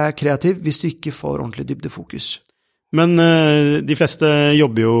kreativ hvis du ikke får ordentlig dybdefokus. Men de fleste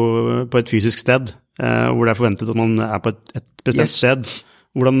jobber jo på et fysisk sted, hvor det er forventet at man er på et bestemt sted.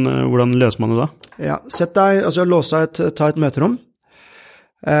 Hvordan løser man det da? Ja, sett deg, ta et møterom.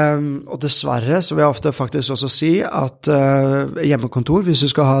 Og dessverre så vil jeg ofte faktisk også si at hjemmekontor, hvis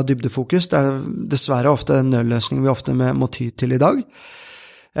du skal ha dybdefokus, det er dessverre ofte en nødløsning vi ofte må ty til i dag.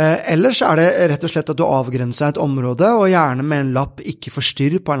 Ellers er det rett og slett at du avgrenser et område, og gjerne med en lapp ikke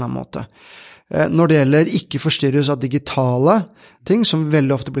forstyrr på en eller annen måte. Når det gjelder ikke forstyrres av digitale ting, som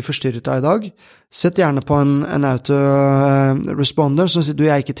veldig ofte blir forstyrret av i dag, sett gjerne på en autoresponder som sier du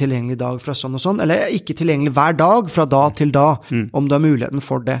er ikke tilgjengelig i dag fra sånn og sånn, eller er ikke tilgjengelig hver dag fra da til da, om du har muligheten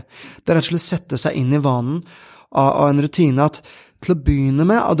for det. Det er rett og slett sette seg inn i vanen av en rutine at til å begynne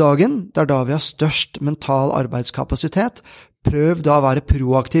med av dagen, det er da vi har størst mental arbeidskapasitet, prøv da å være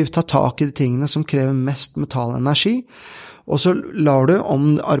proaktiv, ta tak i de tingene som krever mest mental energi, og så lar du,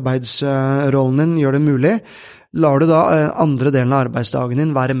 om arbeidsrollen din gjør det mulig, lar du da andre delen av arbeidsdagen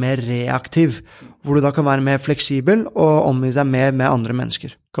din være mer reaktiv, hvor du da kan være mer fleksibel og omgi deg mer med andre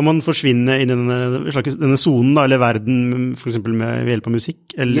mennesker. Kan man forsvinne i denne zonen da, eller verden, for eksempel ved hjelp av musikk?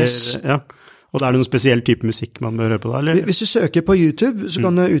 Eller, yes. Ja. Og da er det noen spesiell type musikk man bør høre på da, eller? Hvis du søker på YouTube, så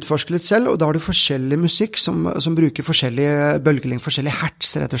kan du utforske litt selv, og da har du forskjellig musikk som bruker forskjellige bølgelengder, forskjellige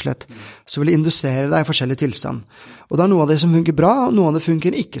hertz, rett og slett. Så vil det indusere deg i forskjellig tilstand. Og det er noe av det som funker bra, og noe av det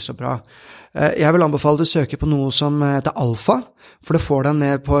funker ikke så bra. Jeg vil anbefale deg å søke på noe som heter alfa, for det får deg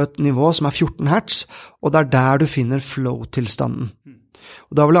ned på et nivå som er 14 hertz, og det er der du finner flow-tilstanden.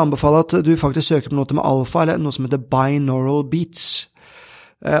 Og da vil jeg anbefale at du faktisk søker på noe med alfa, eller noe som heter binaural beats.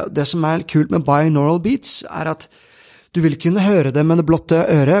 Det som er kult med binaural beats er at du vil kunne høre det med det blotte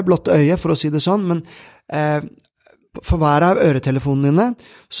øyet, for å si det sånn, men for hver av øretelefonene dine,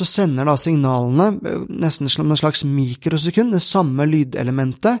 så sender da signalene nesten som en slags mikrosekund, det samme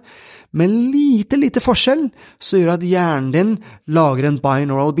lydelementet, med lite forskjell, så gjør at hjernen din lager en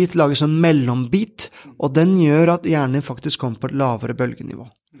binaural beat, lager sånn mellombeat, og den gjør at hjernen din faktisk kommer på et lavere bølgenivå.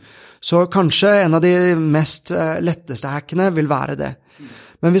 Så kanskje en av de mest letteste hackene vil være det.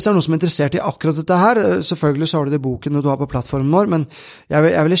 Men hvis det er noen som er interessert i akkurat dette her, selvfølgelig så har du det i boken du har på plattformen vår, men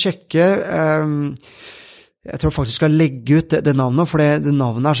jeg ville sjekke, jeg tror faktisk jeg skal legge ut det navnet, for det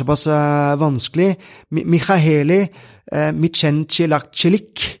navnet er såpass vanskelig, Michaeli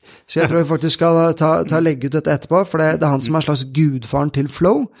Michenchilakchilik, så jeg tror jeg faktisk skal legge ut dette etterpå, for det er han som er en slags gudfaren til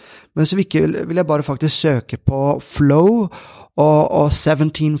flow, men så vil jeg bare faktisk søke på flow, og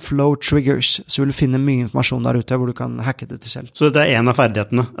 17 flow triggers, så vil du finne mye informasjon der ute hvor du kan hacke det til selv. Så dette er en av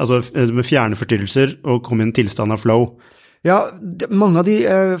ferdighetene, altså med fjerne forstyrrelser og komme i en tilstand av flow? Ja, mange av de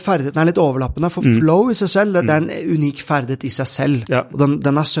ferdighetene er litt overlappende, for flow i seg selv, det er en unik ferdighet i seg selv, og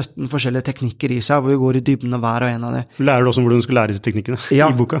den har 17 forskjellige teknikker i seg, hvor vi går i dybden av hver og en av det. Lærer du også hvordan du skal lære disse teknikkene i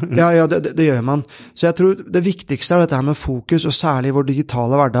boka? Ja, det gjør man. Så jeg tror det viktigste er dette her med fokus, og særlig i vår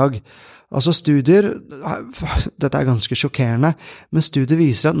digitale hverdag, Altså studier, dette ganske sjokkerende, men studier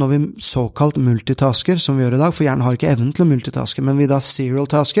viser at når vi såkalt multitasker, som vi gjør i dag, for hjernen har ikke evnen til å multitaske, men vi da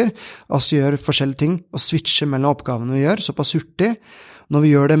serial-tasker, altså gjør forskjellige ting og switcher mellom oppgavene vi gjør, såpass hurtig, når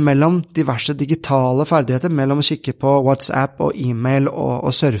vi gjør det mellom diverse digitale ferdigheter, mellom å kikke på WhatsApp og e-mail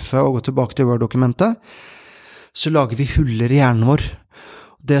og surfe og gå tilbake til Word-dokumentet, så lager vi huller i hjernen vår.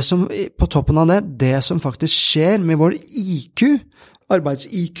 Det som, på toppen av det som faktisk skjer med vår IQ,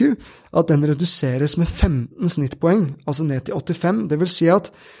 arbeids-IQ, at den reduseres med 15 snittpoeng, altså ned til 85. Det vil si at,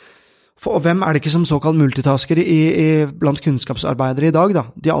 og hvem det ikke som såkalt multitasker blant kunnskapsarbeidere i dag da?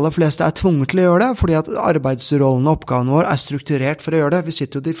 De aller fleste tvunget til å gjøre det, fordi at arbeidsrollene og oppgavene våre strukturert for å gjøre det. Vi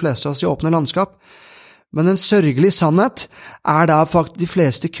sitter jo de fleste av oss i åpne landskap. Men en sørgelig sannhet da faktisk de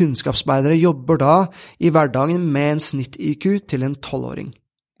fleste kunnskapsarbeidere jobber da i hverdagen med en snitt-IQ til en 12-åring.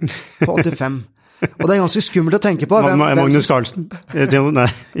 På 85. Og det ganske skummelt å tenke på. Magnus Carlsen? Nei,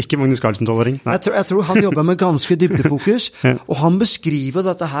 ikke Magnus Carlsen 12-åring. Jeg tror han jobber med ganske dybdefokus, og han beskriver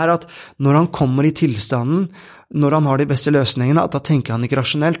dette her at når han kommer i tilstanden, når han har de beste løsningene, at da tenker han ikke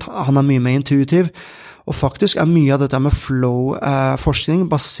rasjonelt, han mye mer intuitiv, og faktisk mye av dette med flow-forskning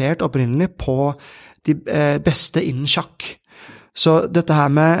basert opprinnelig på de beste innen sjakk. Så dette her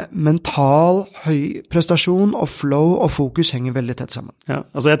med mental, høy prestasjon og flow og fokus henger veldig tett sammen. Ja,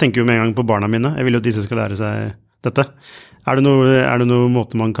 altså jeg tenker jo med en gang på barna mine. Jeg vil jo at disse skal lære seg dette. Er det noe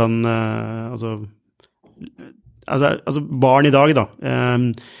måte man kan, altså barn i dag da,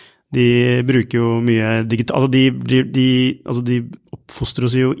 de bruker jo mye digitalt, de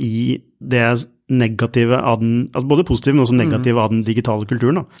oppfostrer seg jo i det negative av den, altså både positive, men også negative av den digitale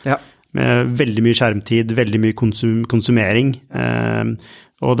kulturen da. Ja. Med veldig mye skjermtid, veldig mye konsumering,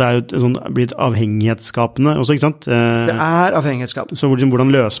 og det jo blitt avhengighetsskapende også, ikke sant? Det avhengighetsskapende. Så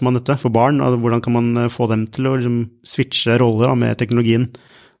hvordan løser man dette for barn? Hvordan kan man få dem til å switche roller med teknologien?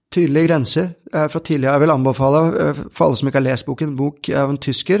 Tydelige grenser. Fra tidligere jeg vil anbefale, for alle som ikke har lest boken, en bok av en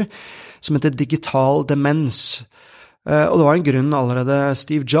tysker som heter Digital Demens. Og det var en grunn allerede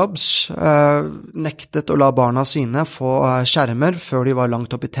Steve Jobs nektet å la barna sine få skjermer før de var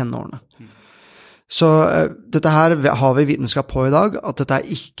langt opp i tenårene. Så dette her har vi vitenskap på i dag, at dette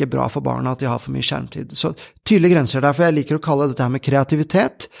ikke bra for barna at de har for mye skjermtid. Så tydelige grenser, derfor jeg liker å kalle dette her med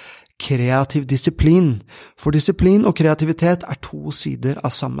kreativitet, kreativ disiplin. For disiplin og kreativitet to sider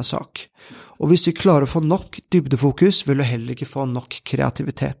av samme sak. Og hvis vi klarer å få nok dybdefokus, vil du heller ikke få nok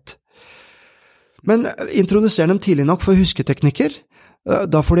kreativitet. Men introduser dem tidlig nok for husketeknikker.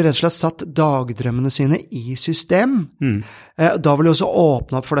 Da får de rett og slett satt dagdrømmene sine i system. Da vil de også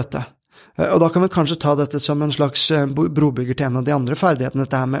åpne opp for dette. Og da kan vi kanskje ta dette som en slags brobygger til en av de andre ferdighetene,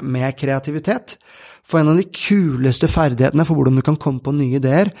 dette her med kreativitet. For en av de kuleste ferdighetene for hvordan du kan komme på nye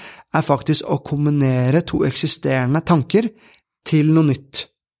ideer, faktisk å kombinere to eksisterende tanker til noe nytt.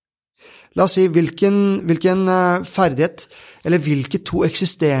 La oss si, hvilken ferdighet, eller hvilke to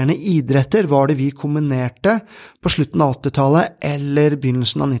eksisterende idretter var det vi kombinerte på slutten av 80-tallet eller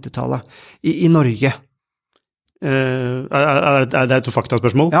begynnelsen av 90-tallet i Norge? Det et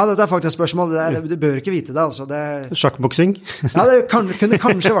faktaspørsmål? Ja, dette faktaspørsmål. Du bør ikke vite det, altså. Sjakkboksing? Ja, det kunne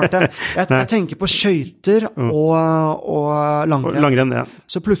kanskje vært det. Jeg tenker på skøyter og langrenn. Langrenn, ja.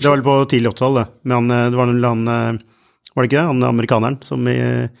 Det var vel på tidlig 80-tallet, men det var var det ikke det? Han amerikaneren som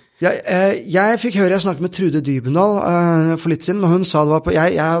jeg fikk høre, jeg snakket med Trude Dybendal for litt siden, og hun sa det var på,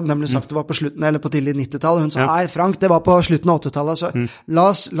 jeg har nemlig sagt det var på slutten, eller på tidlig 90-tallet, hun sa, nei Frank, det var på slutten av 80-tallet, så la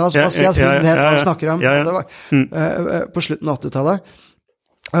oss bare si at hun vet hva hun snakker om, det var på slutten av 80-tallet.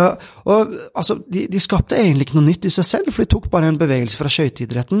 Og altså, de skapte egentlig ikke noe nytt i seg selv, for de tok bare en bevegelse fra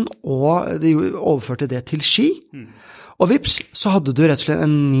skøyteidretten, og de overførte det til ski, og vips, så hadde du rett og slett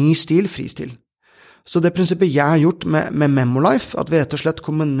en ny stil, fristil. Så det prinsippet jeg har gjort med Memolife, at vi rett og slett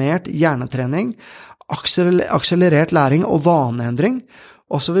kombinert hjernetrening, akselerert læring og vaneendring,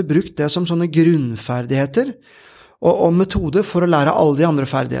 og så har vi brukt det som sånne grunnferdigheter, og metoder for å lære alle de andre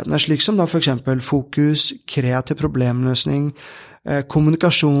ferdighetene, slik som da for eksempel fokus, kreativ problemløsning,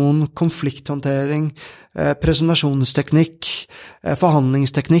 kommunikasjon, konflikthåndtering, presentasjonsteknikk,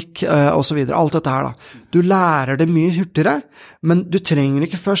 forhandlingsteknikk, og så videre. Alt dette her da. Du lærer det mye hurtigere, men du trenger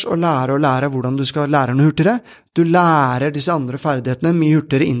ikke først å lære hvordan du skal lære noe hurtigere. Du lærer disse andre ferdighetene mye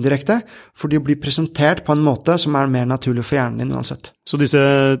hurtigere indirekte, for de blir presentert på en måte som mer naturlig for hjernen din uansett. Så disse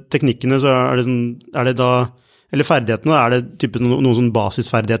teknikkene, så det da eller ferdighetene, det typisk noen sånn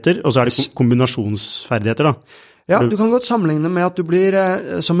basisferdigheter, og så det kombinasjonsferdigheter da? Ja, du kan godt sammenligne med at du blir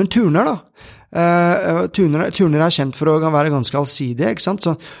som en turner da. Turner kjent for å være ganske allsidige, ikke sant?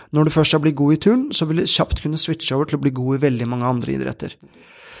 Så når du først har blitt god i turn, så vil du kjapt kunne switche over til å bli god i veldig mange andre idretter.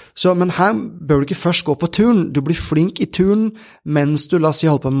 Så, men her bør du ikke først gå på turn. Du blir flink i turn mens du, la oss si,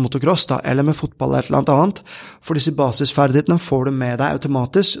 holder på med motocross da, eller med fotball eller noe annet. For disse basisferdighetene får du med deg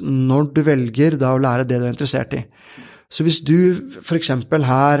automatisk når du velger da å lære det du er interessert i. Så hvis du for eksempel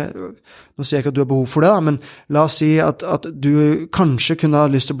her, nå sier jeg ikke at du har behov for det da, men la oss si at du kanskje kunne ha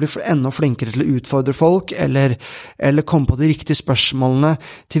lyst til å bli enda flinkere til å utfordre folk, eller komme på de riktige spørsmålene,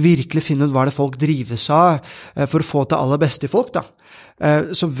 til virkelig finne ut hva det folk drives av, for å få til aller beste i folk da.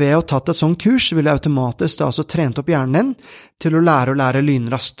 Så ved å ha tatt et sånt kurs, vil jeg automatisk da altså trent opp hjernen din til å lære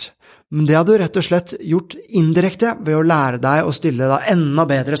lynraskt. Men det hadde du rett og slett gjort indirekte ved å lære deg å stille da enda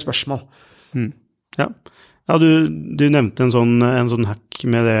bedre spørsmål. Ja. Ja, du nevnte en sånn hack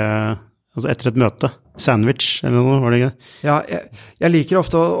med det, altså etter et møte, sandwich eller noe, var det ikke? Ja, jeg liker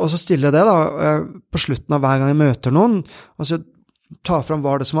ofte å stille det da, på slutten av hver gang jeg møter noen, altså ta fram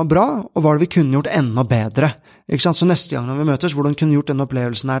hva det som var bra, og hva det vi kunne gjort enda bedre, ikke sant? Så neste gang når vi møtes, hvordan kunne gjort denne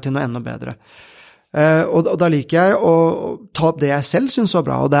opplevelsen her til noe enda bedre. Og da liker jeg å ta opp det jeg selv synes var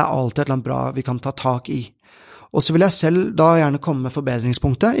bra, og det er alltid et eller annet bra vi kan ta tak i. Og så vil jeg selv da gjerne komme med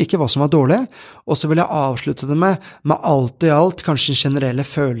forbedringspunktet, ikke hva som var dårlig, og så vil jeg avslutte det med alt i alt, kanskje den generelle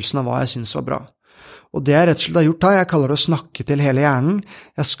følelsen av hva jeg synes var bra. Og det jeg rett og slett har gjort da, jeg kaller det å snakke til hele hjernen.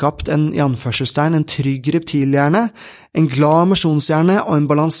 Jeg har skapt i anførselstegn, en trygg reptilhjerne, en glad emosjonshjerne og en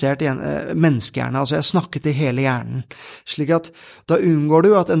balansert menneskehjerne. Altså jeg snakket til hele hjernen. Slik at da unngår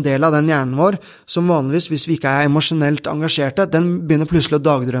du at en del av den hjernen vår, som vanligvis, hvis vi ikke er emosjonelt engasjerte, den begynner plutselig å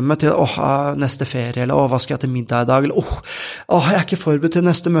dagdrømme til, neste ferie, eller hva skal jeg til middag i dag, eller jeg er ikke forberedt til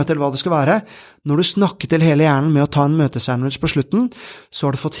neste møte, eller hva det skal være. Når du snakker til hele hjernen med å ta en møtesandwich på slutten, så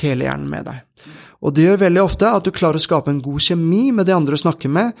har du fått hele hjernen med deg. Og det gjør veldig ofte at du klarer å skape en god kjemi med de andre du snakker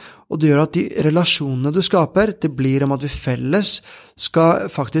med, og det gjør at de relasjonene du skaper, det blir om at vi felles skal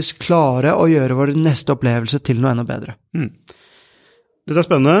faktisk klare å gjøre vår neste opplevelse til noe enda bedre. Dette er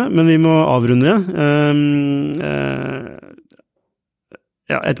spennende, men vi må avrunde det.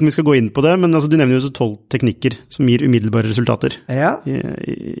 Jeg vet ikke om vi skal gå inn på det, men altså, du nevner jo så 12 teknikker som gir umiddelbare resultater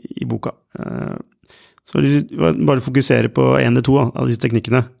i boka. Så bare fokusere på 1 eller 2 av disse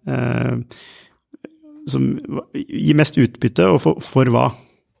teknikkene. Som gir mest utbytte, og for hva?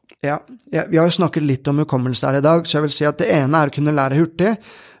 Ja, vi har jo snakket litt om hukommelse her i dag, så jeg vil si at det ene er å kunne lære hurtig,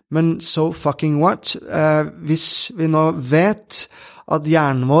 men so fucking what? Hvis vi nå vet at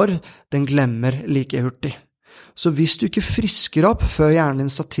hjernen vår, den glemmer like hurtig. Så hvis du ikke frisker opp før hjernen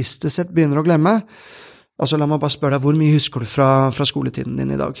din statistisk sett begynner å glemme, altså la meg bare spørre deg, hvor mye husker du fra skoletiden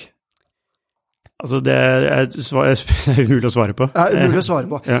din i dag? Altså, det er umulig å svare på. Ja, umulig å svare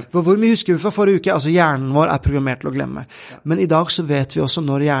på. Ja. For hvor mye husker vi fra forrige uke? Altså, hjernen vår er programmert til å glemme. Men i dag så vet vi også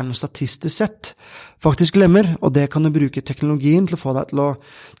når hjernen statistisk sett faktisk glemmer, og det kan du bruke teknologien til å få deg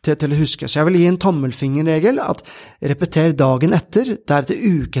til å huske. Så jeg vil gi en tommelfingerregel, at repeter dagen etter, deretter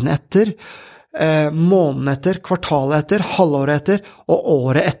uken etter, måneden etter, kvartalet etter, halvåret etter, og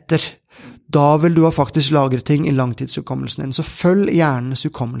året etter. Da vil du ha faktisk lagret ting i langtidshukommelsen din. Så følg hjernens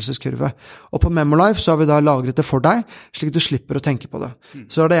hukommelseskurve. Og på Memolife så har vi da lagret det for deg, slik du slipper å tenke på det.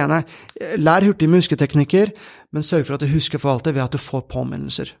 Så det ene, lær hurtig med husketeknikker, men sørg for at du husker for alt det ved at du får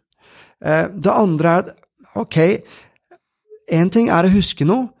påminnelser. Det andre er, ok, en ting er å huske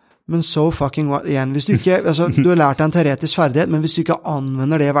noe, men so fucking what igjen. Hvis du ikke, altså, du har lært deg en teoretisk ferdighet, men hvis du ikke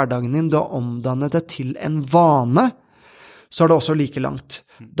anvender det i hverdagen din, du har omdannet det til en vane, så er det også like langt.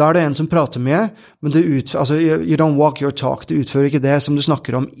 Da er det en som prater mye, men altså, you don't walk your talk, du utfører ikke det som du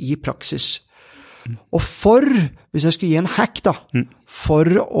snakker om i praksis. Og hvis jeg skulle gi en hack da, for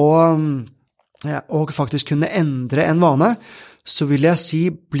å faktisk kunne endre en vane, så vil jeg si,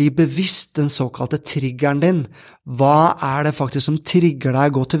 bli bevisst den såkalte triggeren din. Hva er det faktisk som trigger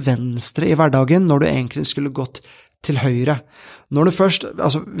deg å gå til venstre i hverdagen, når du egentlig skulle gått til høyre? Når du først,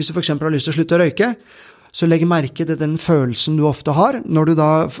 altså, hvis du for eksempel har lyst til å slutte å røyke, så legg merke til den følelsen du ofte har, når du da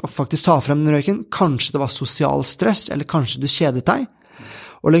faktisk tar frem den røyken. Kanskje det var sosial stress, eller kanskje du kjedet deg.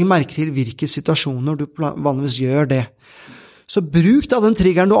 Og legg merke til hvilke situasjoner du vanligvis gjør det. Så bruk da den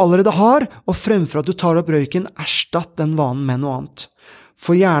triggeren du allerede har, og fremfor at du tar opp røyken, erstatt den vanen med noe annet.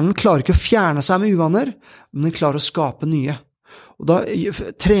 For hjernen klarer ikke å fjerne seg med uvaner, men den klarer å skape nye. Og da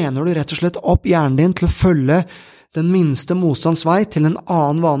trener du rett og slett opp hjernen din til å følge den minste motstandsvei til en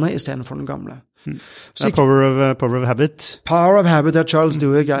annen vane i stedet for den gamle. Power of habit. Power of habit er Charles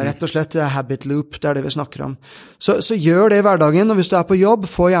Duhigg, rett og slett habit loop, det er det vi snakker om. Så gjør det i hverdagen, og hvis du er på jobb,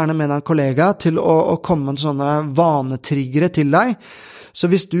 få gjerne med deg en kollega til å komme med sånne vanetriggere til deg. Så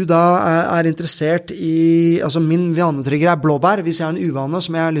hvis du da er interessert i, altså min vanetrigger er blåbær, hvis jeg har en uvane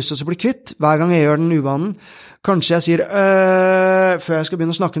som jeg har lyst til å bli kvitt, hver gang jeg gjør den uvanen, kanskje jeg sier, før jeg skal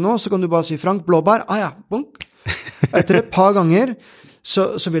begynne å snakke nå, så kan du bare si, Frank, blåbær, ja, bonk. Etter et par ganger,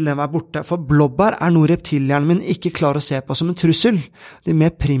 så vil den være borte. For blåbær noe reptilhjernen min ikke klarer å se på som en trussel. De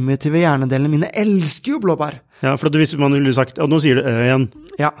mer primitive hjernedelene mine elsker jo blåbær. Ja, for hvis man ville sagt, og nå sier du igjen,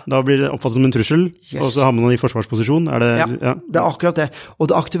 da blir det oppfattet som en trussel, og så har man i forsvarsposisjon. Det er akkurat det. Og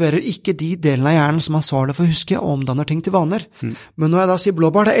det aktiverer ikke de delene av hjernen som er ansvarlig for å huske og omdanner ting til vaner. Men når jeg da sier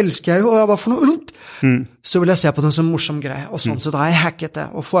blåbær, det elsker jeg jo, og hva for noe? Så vil jeg se på den som morsom greie, og sånn så da har jeg hacket det.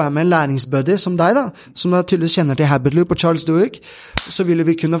 Og får jeg med en læringsbuddy som deg da, som jeg tydeligvis kjenner til Habit Loop og Charles Duhigg, så ville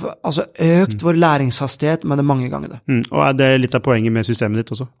vi kunne økt vår læringshastighet med det mange ganger det. Og det litt av poenget med systemet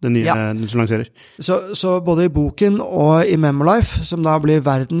ditt også, det nye som lanserer? Så både i boken og i Memolife, som da blir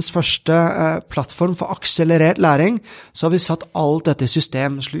verdens første plattform for akselerert læring, så har vi satt alt dette i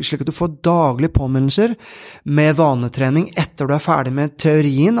system, slik at du får daglige påminnelser med vanetrening etter du er ferdig med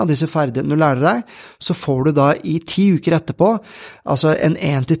teorien av disse ferdighetene du lærer deg, så får du da i 10 uker etterpå, altså en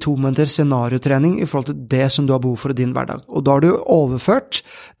 1-2 måneder scenariotrening i forhold til det som du har behov for i din hverdag. Og da har du overført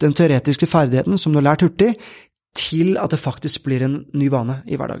den teoretiske ferdigheten som du har lært hurtig, til at det faktisk blir en ny vane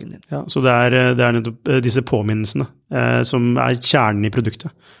i hverdagen din. Ja, så det er nettopp disse påminnelsene som er kjernen i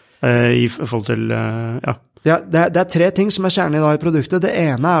produktet, i forhold til, Ja, det 3 ting som er kjernen i produktet. Det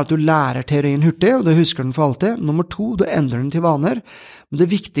ene at du lærer teorien hurtig, og du husker den for alltid. Nummer 2, du endrer den til vaner. Men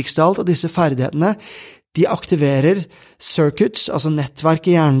det viktigste av alt av disse ferdighetene, de aktiverer circuits, altså nettverk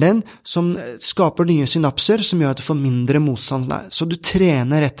i hjernen din, som skaper nye synapser, som gjør at du får mindre motstand der. Så du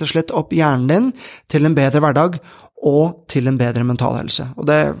trener rett og slett opp hjernen din til en bedre hverdag, og til en bedre mental helse.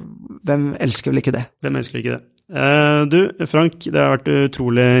 Og hvem elsker vel ikke det? Hvem elsker ikke det? Du, Frank, det har vært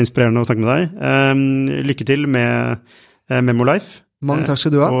utrolig inspirerende å snakke med deg. Lykke til med Memolife. Mange takk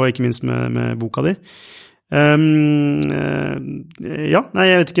skal du ha. Og ikke minst med boka di. Jeg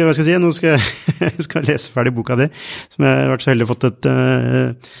vet ikke hva jeg skal si. Nå skal jeg lese ferdig boka di, som jeg har vært så heldig å fått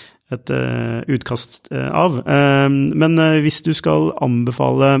et utkast av. Men hvis du skal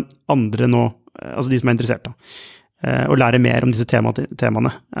anbefale andre nå, altså de som er interessert da, og lære mer om disse temaene, det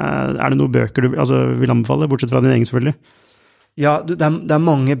noen bøker du vil anbefale, bortsett fra din egen selvfølgelig? Ja, det er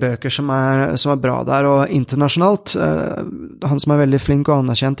mange bøker som er bra der, og internasjonalt, han som er veldig flink og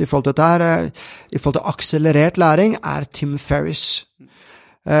anerkjent i forhold til dette her, i forhold til akselerert læring, Tim Ferriss.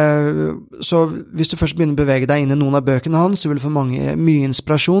 Så hvis du først begynner å bevege deg inn i noen av bøkene hans, så vil du få mye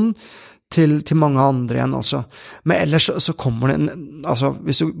inspirasjon til mange andre igjen også. Men ellers så kommer det,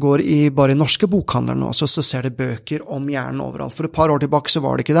 hvis du går bare i norske bokhandler nå, så ser det bøker om hjernen overalt. For et par år tilbake så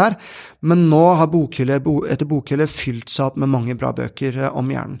var det ikke der, men nå har bokhylle etter bokhylle fylt seg opp med mange bra bøker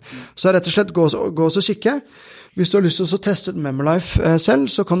om hjernen. Så rett og slett gå og kikke. Hvis du har lyst til å teste Memolife selv,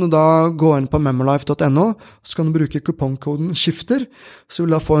 så kan du da gå inn på memolife.no, så kan du bruke kupongkoden SKIFTER, så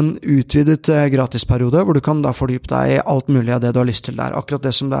vil du da få en utvidet gratisperiode, hvor du kan da fordype deg i alt mulig av det du har lyst til der. Akkurat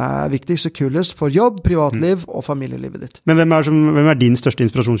det som det er viktigst og kulest for jobb, privatliv og familielivet ditt. Men hvem er din største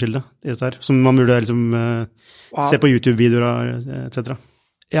inspirasjonskilde i dette her? Som man burde se på YouTube-videoer, etc.?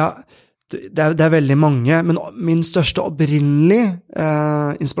 Ja, det er veldig mange, men min største opprinnelige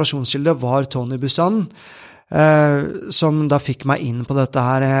inspirasjonskilde var Tony Buzan, som da fikk meg inn på dette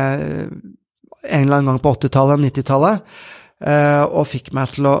her en eller annen gang på 80-tallet, 90-tallet, og fikk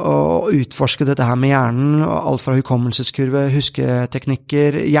meg til å utforske dette her med hjernen, alt fra hukommelseskurve,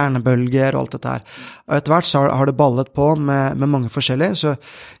 husketeknikker, hjernebølger og alt dette her. Og etter hvert så har det ballet på med mange forskjellige, så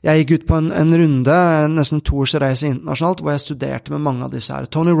jeg gikk ut på en runde, nesten 2 års reise internasjonalt, hvor jeg studerte med mange av disse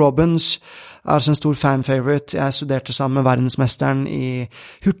her. Tony Robbins er en stor fan-favorite, jeg studerte sammen med verdensmesteren i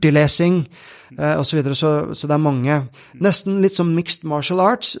hurtiglesing, og så videre, så det er mange. Nesten litt som mixed martial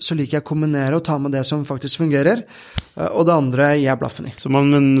arts, så liker jeg å kombinere og ta med det som faktisk fungerer, og det andre gir blaffen i. Så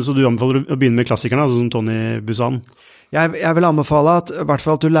du anbefaler å begynne med klassikerne, altså som Tony Buzan? Jeg vil anbefale i hvert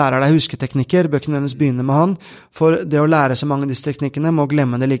fall at du lærer deg husketeknikker, bøkene hennes begynner med han, for det å lære seg mange av disse teknikkene, må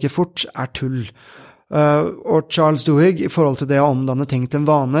glemme det like fort, er tull. Og Charles Duhigg, i forhold til det å omdanne ting til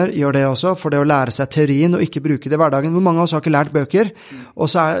vaner, gjør det også, for det å lære seg teorien og ikke bruke det i hverdagen. Hvor mange av oss har ikke lært bøker,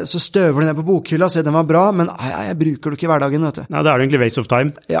 og så støver de ned på bokhylla og sier den var bra, men jeg bruker det ikke i hverdagen, vet du. Nei, det er egentlig waste of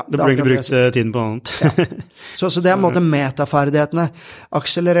time. Ja, det burde ikke brukt tiden på noe annet. Ja. Så det er en måte metaferdighetene,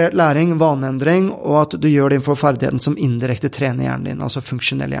 akselerert læring, vaneendring, og at du gjør det innenfor ferdigheten som indirekte trener hjernen din, altså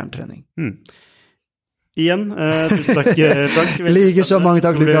funksjonell hjernetrening. Igjen, tusen takk, Frank. Like så, mange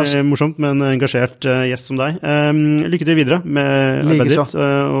takk, Lukas. Det ble morsomt med en engasjert gjest som deg. Lykke til videre med arbeidet ditt,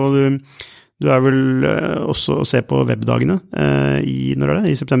 og du er vel også å se på webdagene når er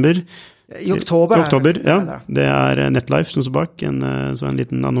det? I september? I oktober. Ja. Det er Netlife som står bak, så en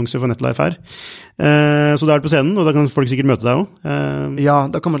liten annonse for Netlife her. Så da er det på scenen, og da kan folk sikkert møte deg også. Ja,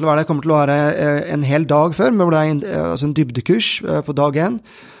 det kommer til å være en hel dag før, hvor det er en dybdekurs på dag 1.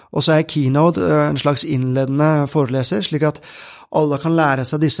 Og så er keynote en slags innledende foreleser, slik at alle kan lære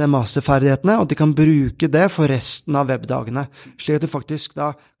seg disse masterferdighetene, og de kan bruke det for resten av webdagene, slik at de faktisk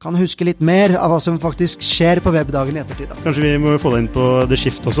da kan huske litt mer av hva som faktisk skjer på webdagen i ettertid. Da. Kanskje vi må få deg inn på The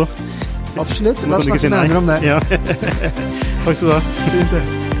Shift også? Absolutt, la oss snakke nærmere om det. Ja. Takk skal du ha. Fint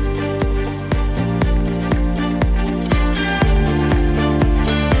det.